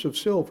pictures of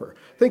silver.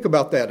 Think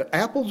about that.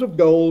 Apples of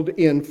gold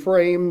in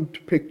framed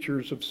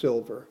pictures of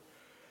silver.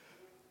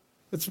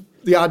 It's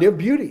the idea of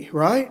beauty,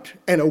 right?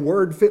 And a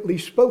word fitly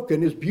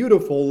spoken is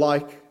beautiful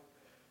like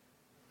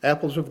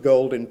apples of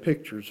gold in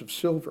pictures of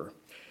silver.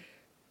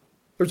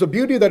 There's a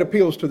beauty that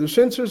appeals to the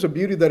senses, a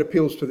beauty that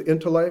appeals to the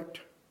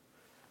intellect.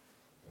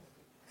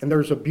 And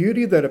there's a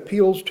beauty that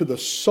appeals to the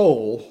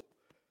soul,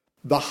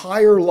 the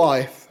higher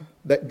life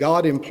that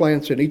God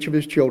implants in each of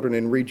His children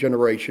in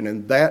regeneration,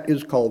 and that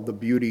is called the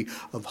beauty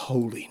of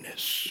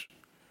holiness.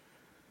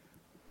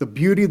 The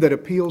beauty that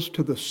appeals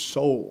to the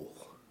soul,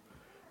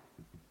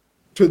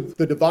 to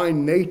the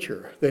divine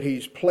nature that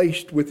He's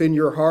placed within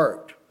your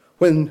heart.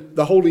 When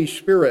the Holy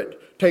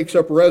Spirit takes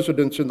up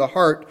residence in the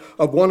heart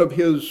of one of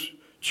His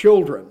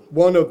children,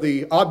 one of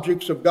the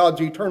objects of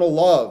God's eternal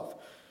love,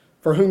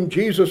 for whom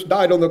Jesus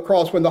died on the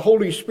cross, when the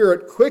Holy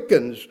Spirit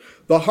quickens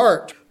the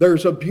heart,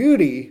 there's a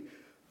beauty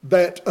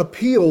that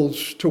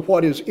appeals to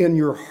what is in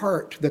your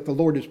heart that the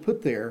Lord has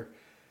put there,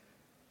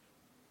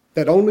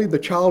 that only the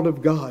child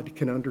of God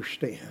can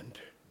understand,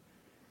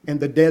 and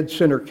the dead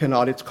sinner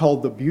cannot. It's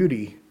called the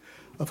beauty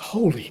of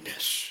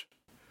holiness.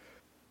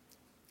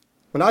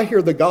 When I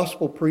hear the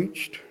gospel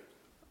preached,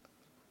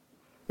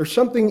 there's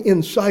something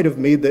inside of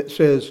me that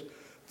says,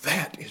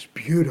 that is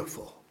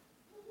beautiful.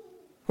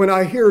 When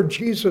I hear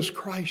Jesus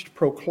Christ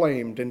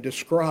proclaimed and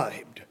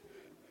described,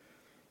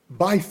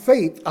 by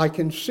faith I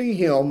can see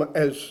him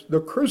as the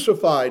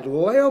crucified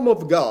Lamb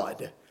of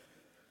God,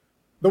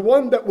 the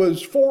one that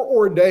was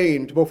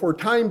foreordained before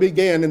time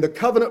began in the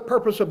covenant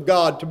purpose of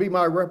God to be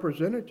my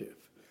representative,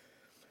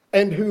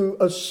 and who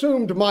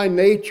assumed my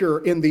nature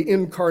in the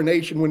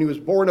incarnation when he was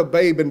born a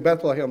babe in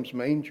Bethlehem's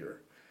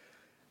manger,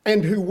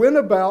 and who went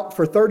about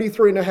for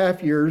 33 and a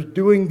half years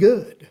doing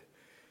good,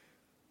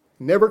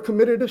 never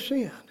committed a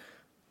sin,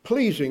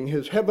 pleasing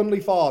his heavenly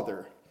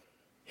Father,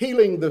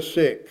 healing the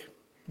sick,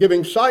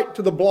 giving sight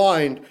to the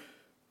blind,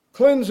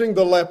 cleansing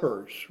the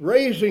lepers,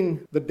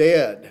 raising the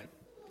dead,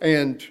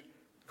 and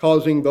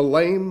causing the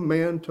lame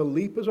man to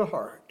leap as a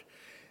hart.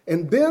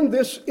 And then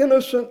this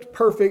innocent,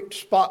 perfect,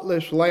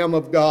 spotless Lamb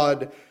of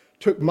God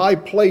took my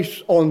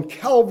place on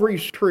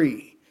Calvary's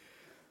tree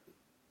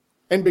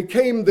and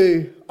became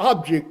the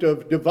object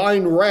of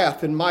divine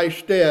wrath in my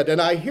stead.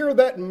 And I hear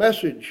that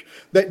message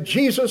that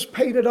Jesus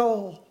paid it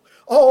all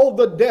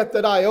the debt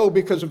that I owe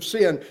because of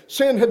sin.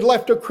 Sin had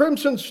left a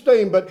crimson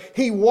stain, but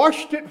he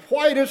washed it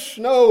white as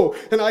snow.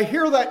 And I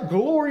hear that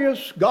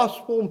glorious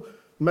gospel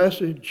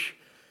message.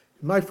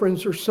 My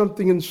friends, there's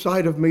something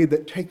inside of me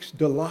that takes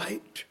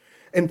delight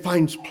and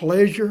finds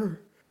pleasure.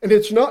 And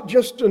it's not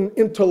just an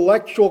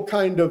intellectual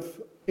kind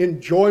of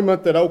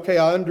enjoyment that, okay,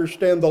 I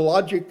understand the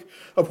logic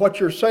of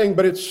what you're saying,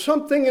 but it's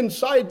something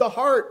inside the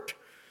heart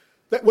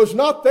that was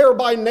not there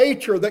by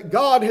nature, that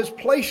God has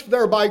placed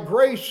there by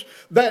grace,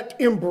 that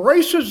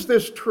embraces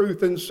this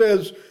truth and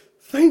says,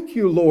 thank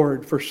you,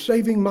 Lord, for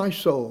saving my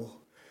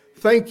soul.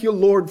 Thank you,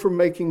 Lord, for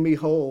making me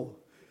whole.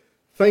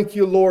 Thank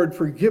you, Lord,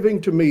 for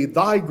giving to me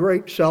thy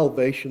great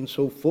salvation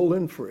so full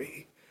and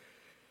free.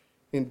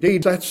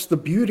 Indeed, that's the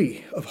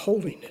beauty of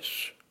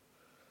holiness.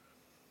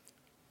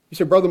 You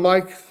say, Brother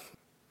Mike,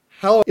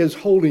 how is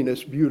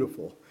holiness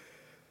beautiful?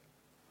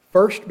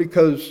 First,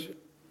 because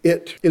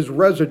it is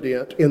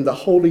resident in the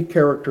holy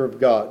character of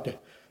God.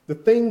 The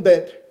thing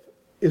that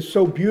is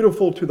so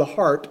beautiful to the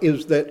heart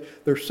is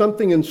that there's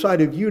something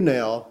inside of you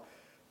now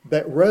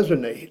that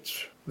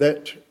resonates,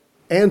 that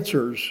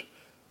answers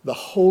the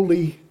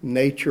holy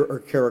nature or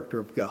character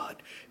of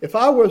God. If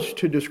I was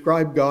to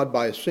describe God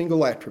by a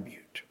single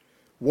attribute,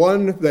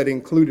 one that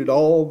included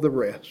all the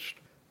rest,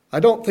 I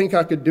don't think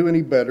I could do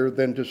any better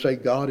than to say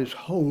God is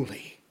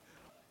holy.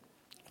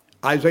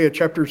 Isaiah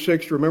chapter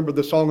 6, remember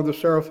the Song of the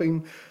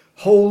Seraphim?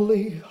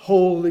 Holy,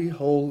 holy,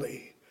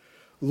 holy,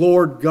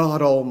 Lord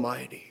God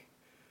Almighty,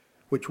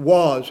 which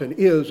was and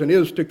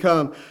is to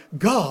come.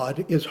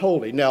 God is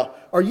holy. Now,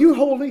 are you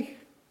holy?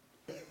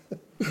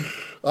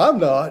 I'm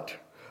not.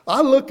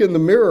 I look in the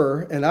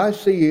mirror and I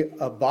see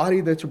a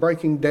body that's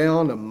breaking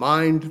down, a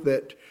mind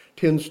that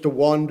tends to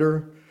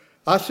wander.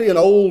 I see an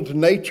old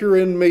nature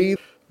in me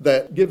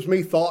that gives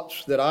me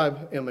thoughts that I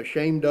am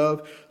ashamed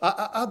of.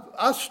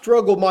 I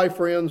struggle, my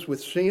friends,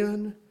 with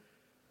sin,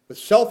 with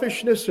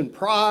selfishness and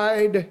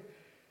pride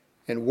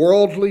and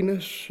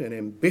worldliness and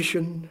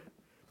ambition.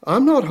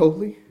 I'm not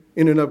holy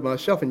in and of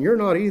myself, and you're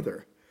not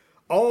either.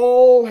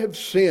 All have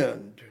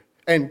sinned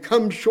and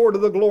come short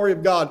of the glory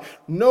of God.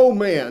 No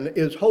man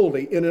is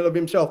holy in and of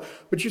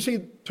himself. But you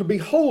see, to be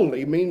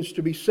holy means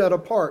to be set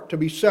apart, to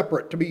be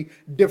separate, to be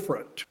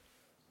different.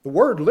 The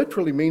word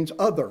literally means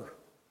other.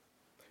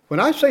 When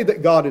I say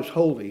that God is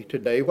holy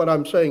today, what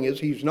I'm saying is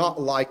he's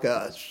not like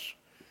us.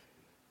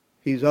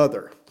 He's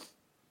other.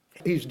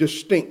 He's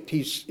distinct.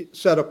 He's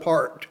set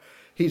apart.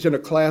 He's in a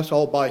class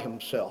all by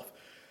himself.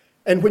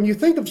 And when you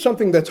think of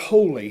something that's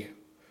holy,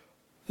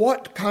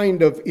 what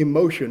kind of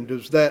emotion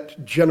does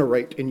that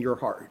generate in your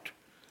heart?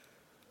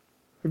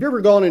 Have you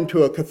ever gone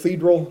into a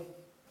cathedral,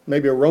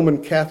 maybe a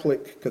Roman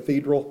Catholic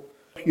cathedral?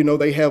 You know,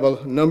 they have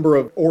a number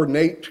of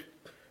ornate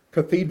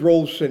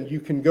cathedrals, and you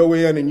can go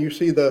in and you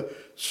see the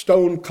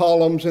stone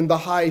columns and the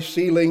high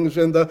ceilings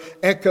and the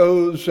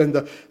echoes,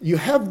 and you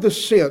have the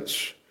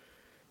sense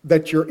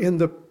that you're in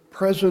the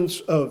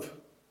presence of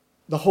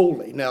the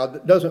holy. Now,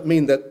 that doesn't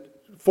mean that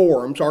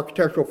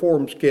architectural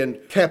forms can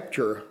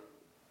capture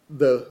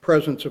the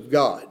presence of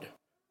God.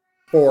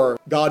 For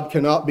God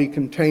cannot be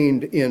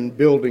contained in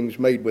buildings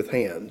made with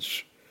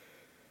hands.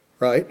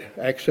 Right?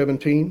 Acts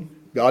 17,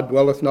 God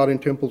dwelleth not in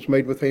temples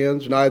made with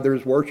hands, neither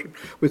is worship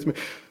with me.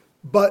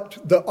 But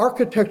the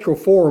architectural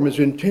form is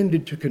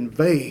intended to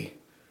convey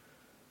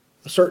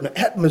a certain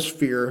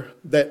atmosphere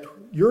that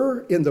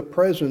you're in the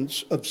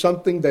presence of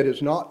something that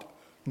is not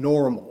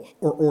normal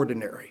or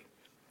ordinary.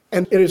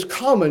 And it is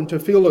common to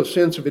feel a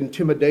sense of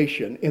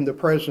intimidation in the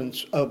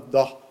presence of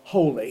the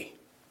holy.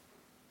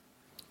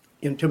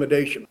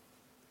 Intimidation.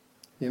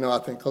 I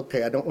think,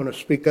 okay, I don't want to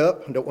speak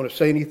up. I don't want to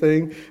say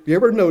anything. Have you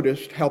ever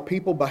noticed how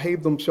people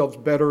behave themselves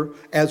better,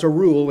 as a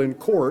rule, in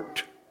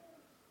court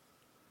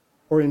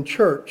or in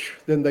church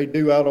than they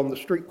do out on the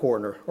street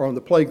corner or on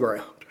the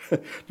playground?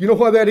 You know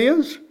why that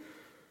is?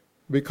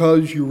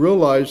 Because you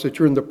realize that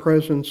you're in the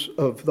presence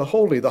of the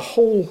holy. The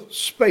whole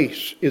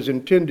space is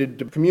intended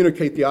to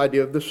communicate the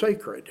idea of the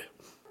sacred.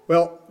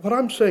 Well, what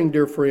I'm saying,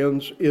 dear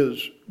friends,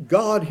 is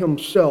God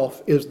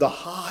himself is the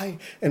high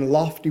and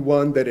lofty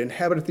one that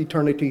inhabiteth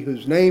eternity,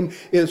 whose name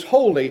is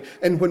holy.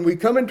 And when we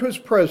come into his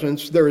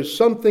presence, there is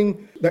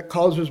something that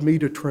causes me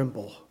to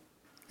tremble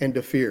and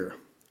to fear.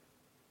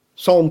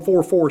 Psalm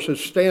 4:4 says,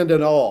 stand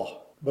in awe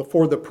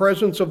before the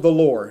presence of the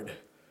Lord.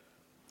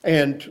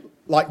 And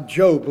like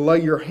Job,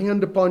 lay your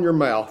hand upon your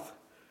mouth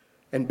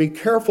and be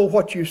careful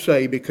what you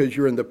say, because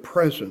you're in the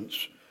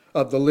presence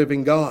of the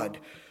living God.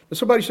 And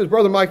somebody says,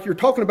 Brother Mike, you're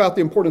talking about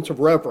the importance of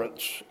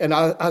reverence. And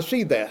I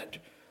see that.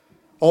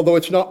 Although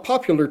it's not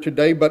popular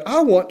today, but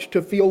I want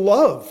to feel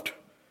loved.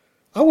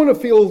 I want to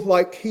feel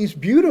like he's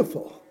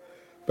beautiful.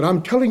 But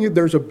I'm telling you,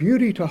 there's a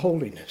beauty to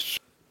holiness.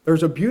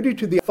 There's a beauty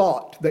to the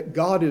thought that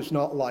God is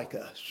not like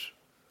us.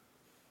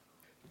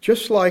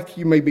 Just like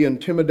you may be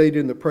intimidated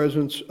in the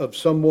presence of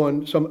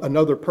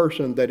another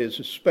person that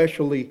is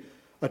especially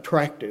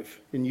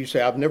attractive. And you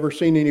say, I've never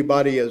seen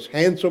anybody as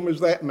handsome as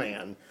that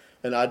man,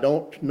 and I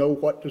don't know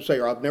what to say.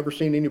 Or I've never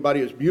seen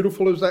anybody as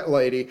beautiful as that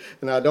lady,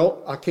 and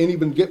I can't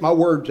even get my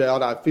words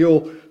out. I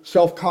feel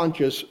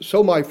self-conscious.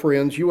 So my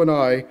friends, you and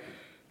I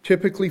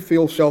typically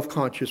feel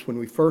self-conscious when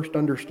we first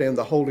understand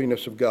the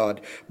holiness of God.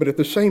 But at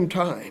the same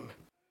time,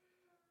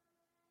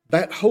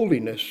 that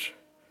holiness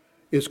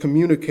is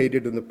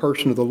communicated in the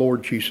person of the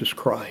Lord Jesus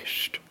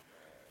Christ,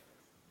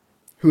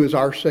 who is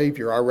our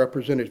Savior, our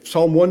representative.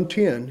 Psalm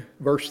 110,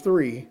 verse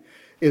 3,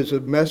 is a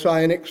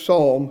messianic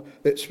psalm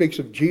that speaks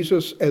of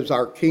Jesus as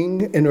our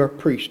King and our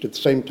priest at the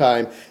same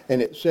time.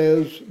 And it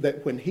says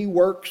that when he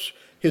works,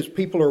 his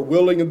people are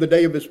willing in the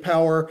day of his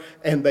power,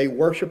 and they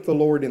worship the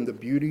Lord in the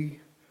beauty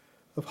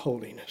of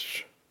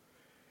holiness.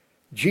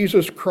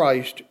 Jesus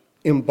Christ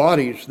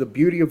embodies the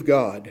beauty of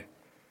God,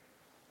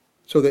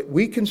 so that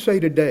we can say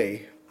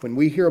today, when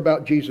we hear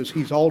about Jesus,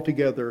 he's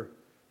altogether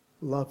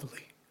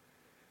lovely.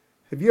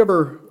 Have you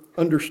ever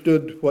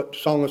understood what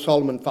Song of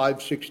Solomon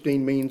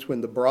 5:16 means when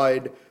the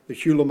bride, the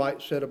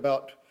Shulamite, said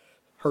about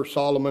her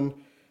Solomon,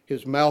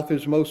 his mouth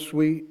is most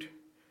sweet,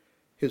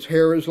 his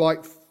hair is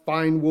like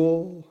fine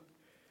wool.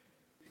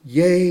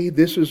 Yea,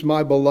 this is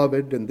my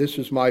beloved, and this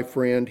is my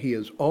friend. He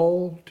is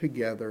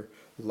altogether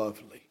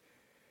lovely.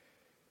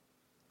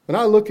 When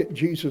I look at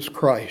Jesus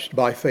Christ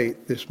by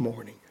faith this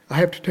morning, I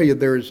have to tell you,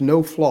 there is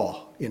no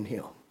flaw in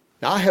him.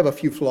 Now, I have a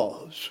few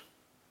flaws.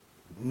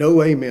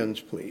 No amens,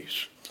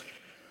 please.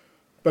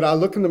 But I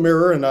look in the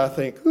mirror and I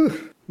think,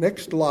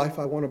 next life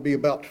I want to be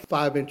about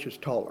 5 inches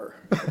taller.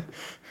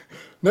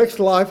 Next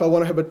life I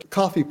want to have a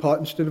coffee pot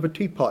instead of a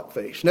teapot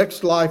face.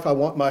 Next life I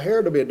want my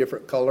hair to be a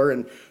different color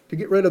and to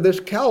get rid of this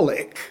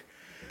cowlick.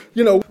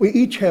 We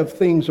each have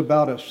things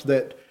about us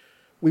that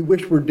we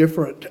wish were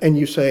different. And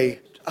you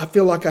say, I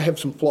feel like I have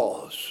some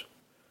flaws.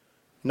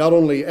 Not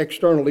only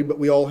externally, but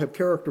we all have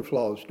character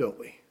flaws, don't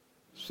we?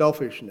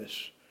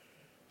 Selfishness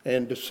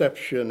and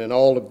deception and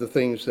all of the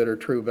things that are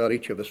true about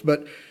each of us.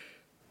 But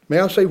may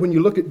I say, when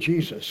you look at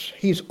Jesus,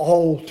 he's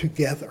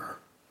altogether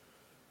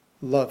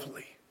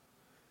lovely.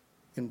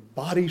 In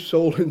body,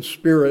 soul, and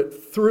spirit,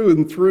 through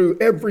and through,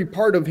 every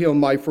part of him,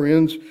 my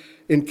friends,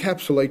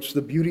 encapsulates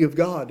the beauty of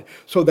God.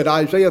 So that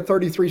Isaiah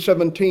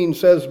 33:17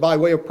 says by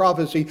way of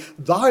prophecy,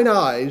 thine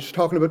eyes,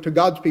 talking about to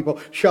God's people,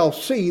 shall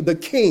see the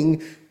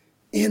King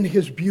in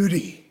his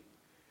beauty.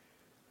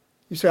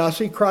 You say, I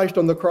see Christ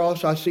on the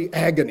cross, I see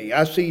agony,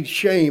 I see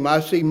shame, I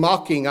see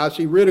mocking, I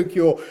see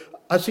ridicule,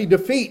 I see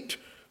defeat.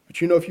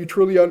 But if you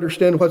truly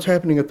understand what's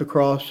happening at the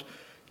cross,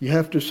 you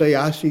have to say,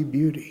 I see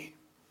beauty.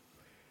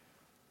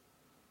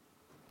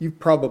 You've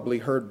probably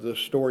heard the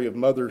story of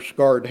Mother's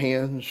Scarred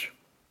Hands,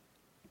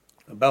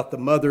 about the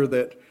mother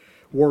that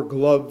wore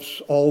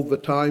gloves all the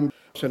time,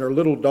 and her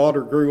little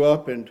daughter grew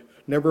up and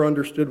never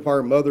understood why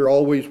her mother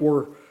always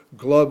wore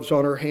gloves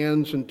on her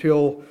hands,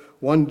 until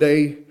one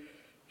day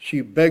she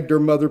begged her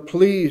mother,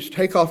 please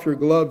take off your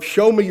gloves,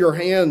 show me your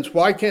hands,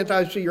 why can't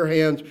I see your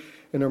hands?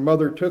 And her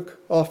mother took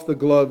off the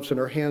gloves and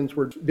her hands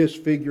were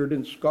disfigured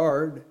and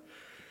scarred.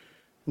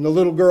 And the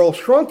little girl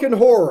shrunk in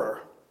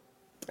horror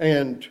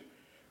and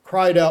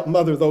cried out,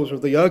 Mother, those are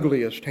the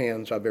ugliest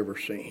hands I've ever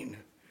seen.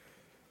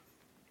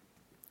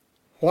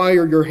 Why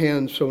are your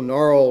hands so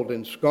gnarled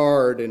and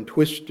scarred and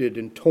twisted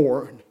and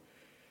torn?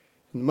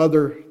 And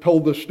Mother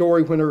told the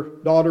story when her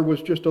daughter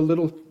was just a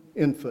little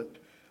infant.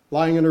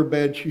 Lying in her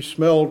bed, she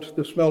smelled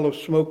the smell of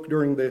smoke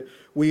during the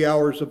wee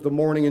hours of the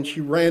morning, and she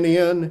ran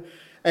in,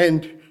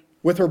 and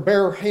with her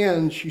bare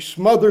hands, she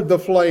smothered the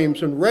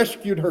flames and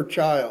rescued her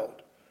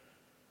child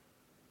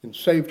and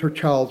saved her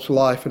child's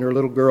life. And her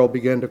little girl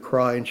began to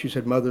cry, and she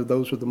said, Mother,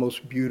 those are the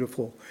most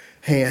beautiful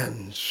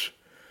hands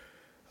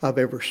I've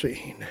ever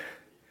seen.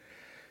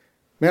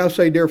 May I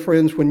say, dear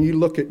friends, when you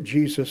look at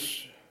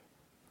Jesus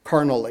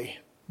carnally,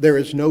 there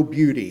is no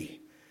beauty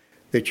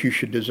that you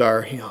should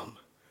desire him.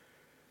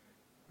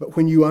 But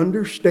when you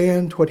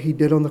understand what he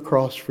did on the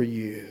cross for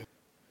you,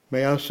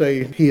 may I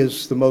say, he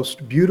is the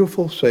most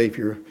beautiful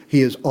Savior.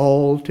 He is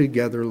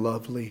altogether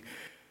lovely.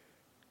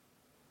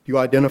 Do you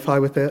identify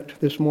with that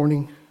this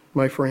morning,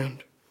 my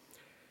friend?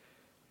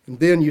 And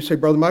then you say,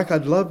 Brother Mike,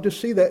 I'd love to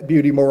see that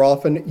beauty more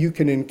often. You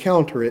can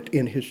encounter it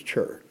in his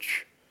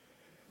church.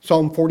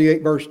 Psalm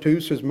 48 verse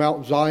 2 says,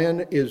 Mount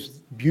Zion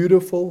is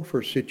beautiful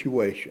for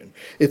situation.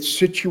 It's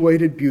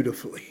situated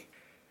beautifully.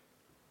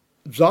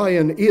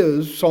 Zion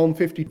is, Psalm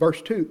 50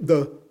 verse 2,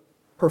 the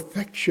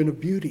perfection of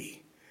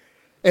beauty.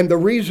 And the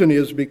reason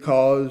is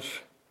because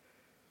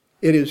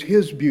it is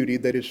his beauty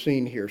that is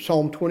seen here.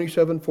 Psalm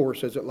 27:4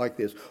 says it like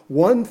this: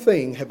 one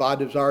thing have I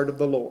desired of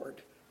the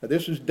Lord. Now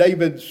this is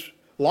David's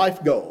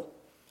life goal,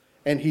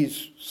 and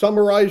he's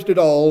summarized it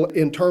all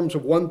in terms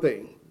of one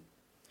thing.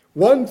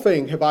 One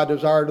thing have I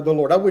desired of the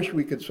Lord. I wish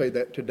we could say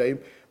that today.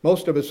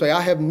 Most of us say,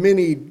 I have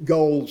many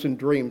goals and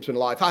dreams in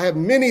life. I have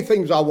many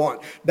things I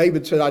want.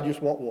 David said, I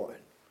just want one.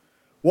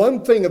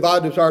 One thing have I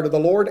desired of the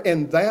Lord,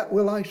 and that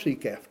will I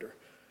seek after.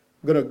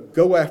 I'm going to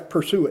go after,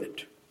 pursue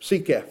it,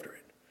 seek after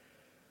it.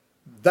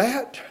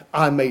 That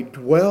I may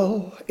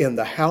dwell in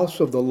the house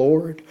of the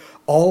Lord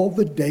all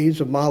the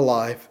days of my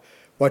life.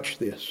 Watch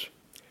this.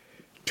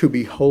 To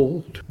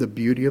behold the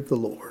beauty of the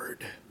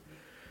Lord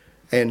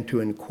and to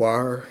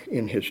inquire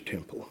in his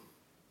temple.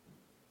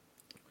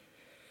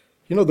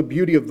 You know, the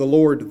beauty of the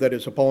Lord that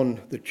is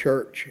upon the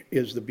church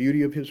is the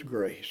beauty of his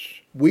grace.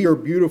 We are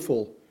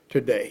beautiful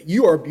today.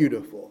 You are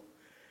beautiful.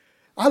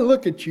 I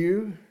look at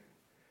you,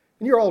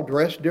 and you're all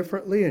dressed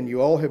differently, and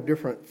you all have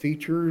different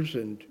features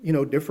and,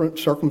 different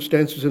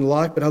circumstances in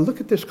life. But I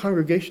look at this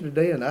congregation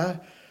today, and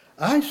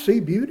I see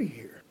beauty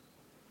here.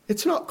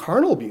 It's not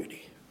carnal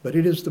beauty, but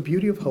it is the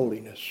beauty of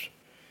holiness,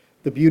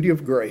 the beauty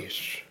of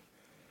grace,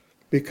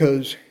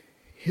 because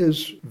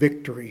his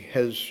victory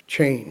has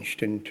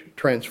changed and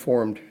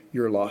transformed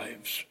your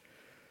lives.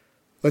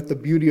 Let the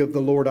beauty of the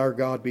Lord our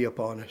God be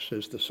upon us,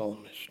 says the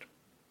psalmist.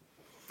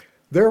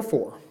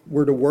 Therefore,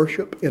 we're to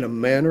worship in a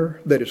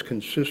manner that is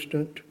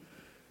consistent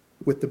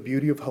with the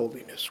beauty of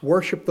holiness.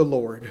 Worship the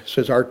Lord,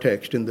 says our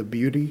text, in the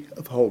beauty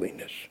of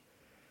holiness.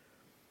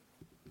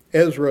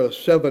 Ezra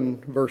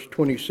 7, verse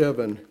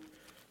 27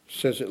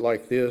 says it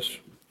like this: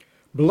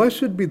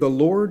 Blessed be the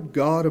Lord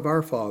God of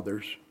our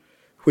fathers,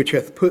 which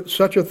hath put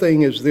such a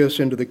thing as this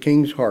into the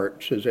king's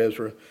heart, says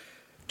Ezra,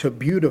 to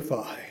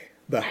beautify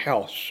the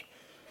house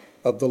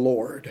of the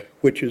Lord,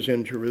 which is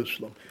in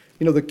Jerusalem.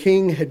 The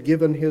king had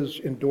given his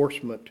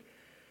endorsement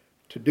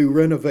to do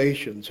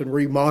renovations and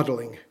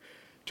remodeling,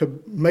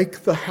 to make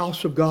the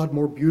house of God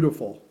more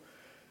beautiful.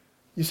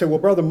 You say, well,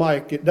 Brother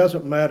Mike, it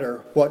doesn't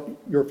matter what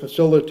your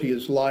facility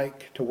is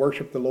like to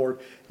worship the Lord.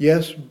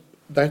 Yes,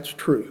 that's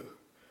true.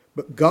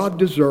 But God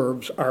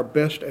deserves our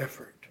best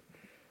effort.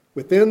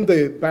 Within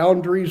the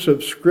boundaries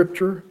of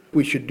Scripture,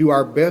 we should do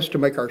our best to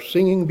make our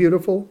singing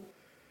beautiful,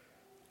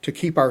 to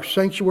keep our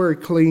sanctuary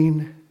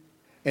clean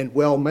and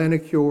well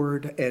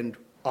manicured and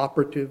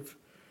operative.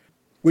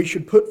 We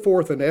should put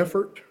forth an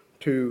effort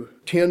to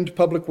attend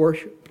public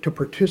worship, to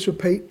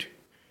participate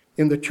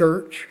in the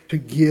church, to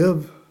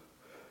give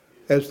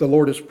as the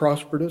Lord has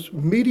prospered us.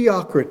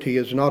 Mediocrity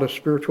is not a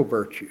spiritual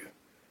virtue.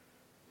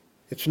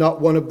 It's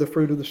not one of the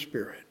fruit of the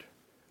Spirit.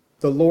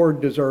 The Lord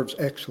deserves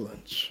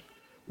excellence.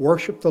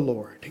 Worship the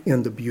Lord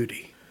in the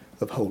beauty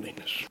of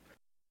holiness.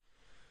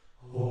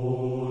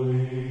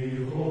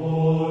 Holy,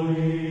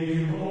 holy.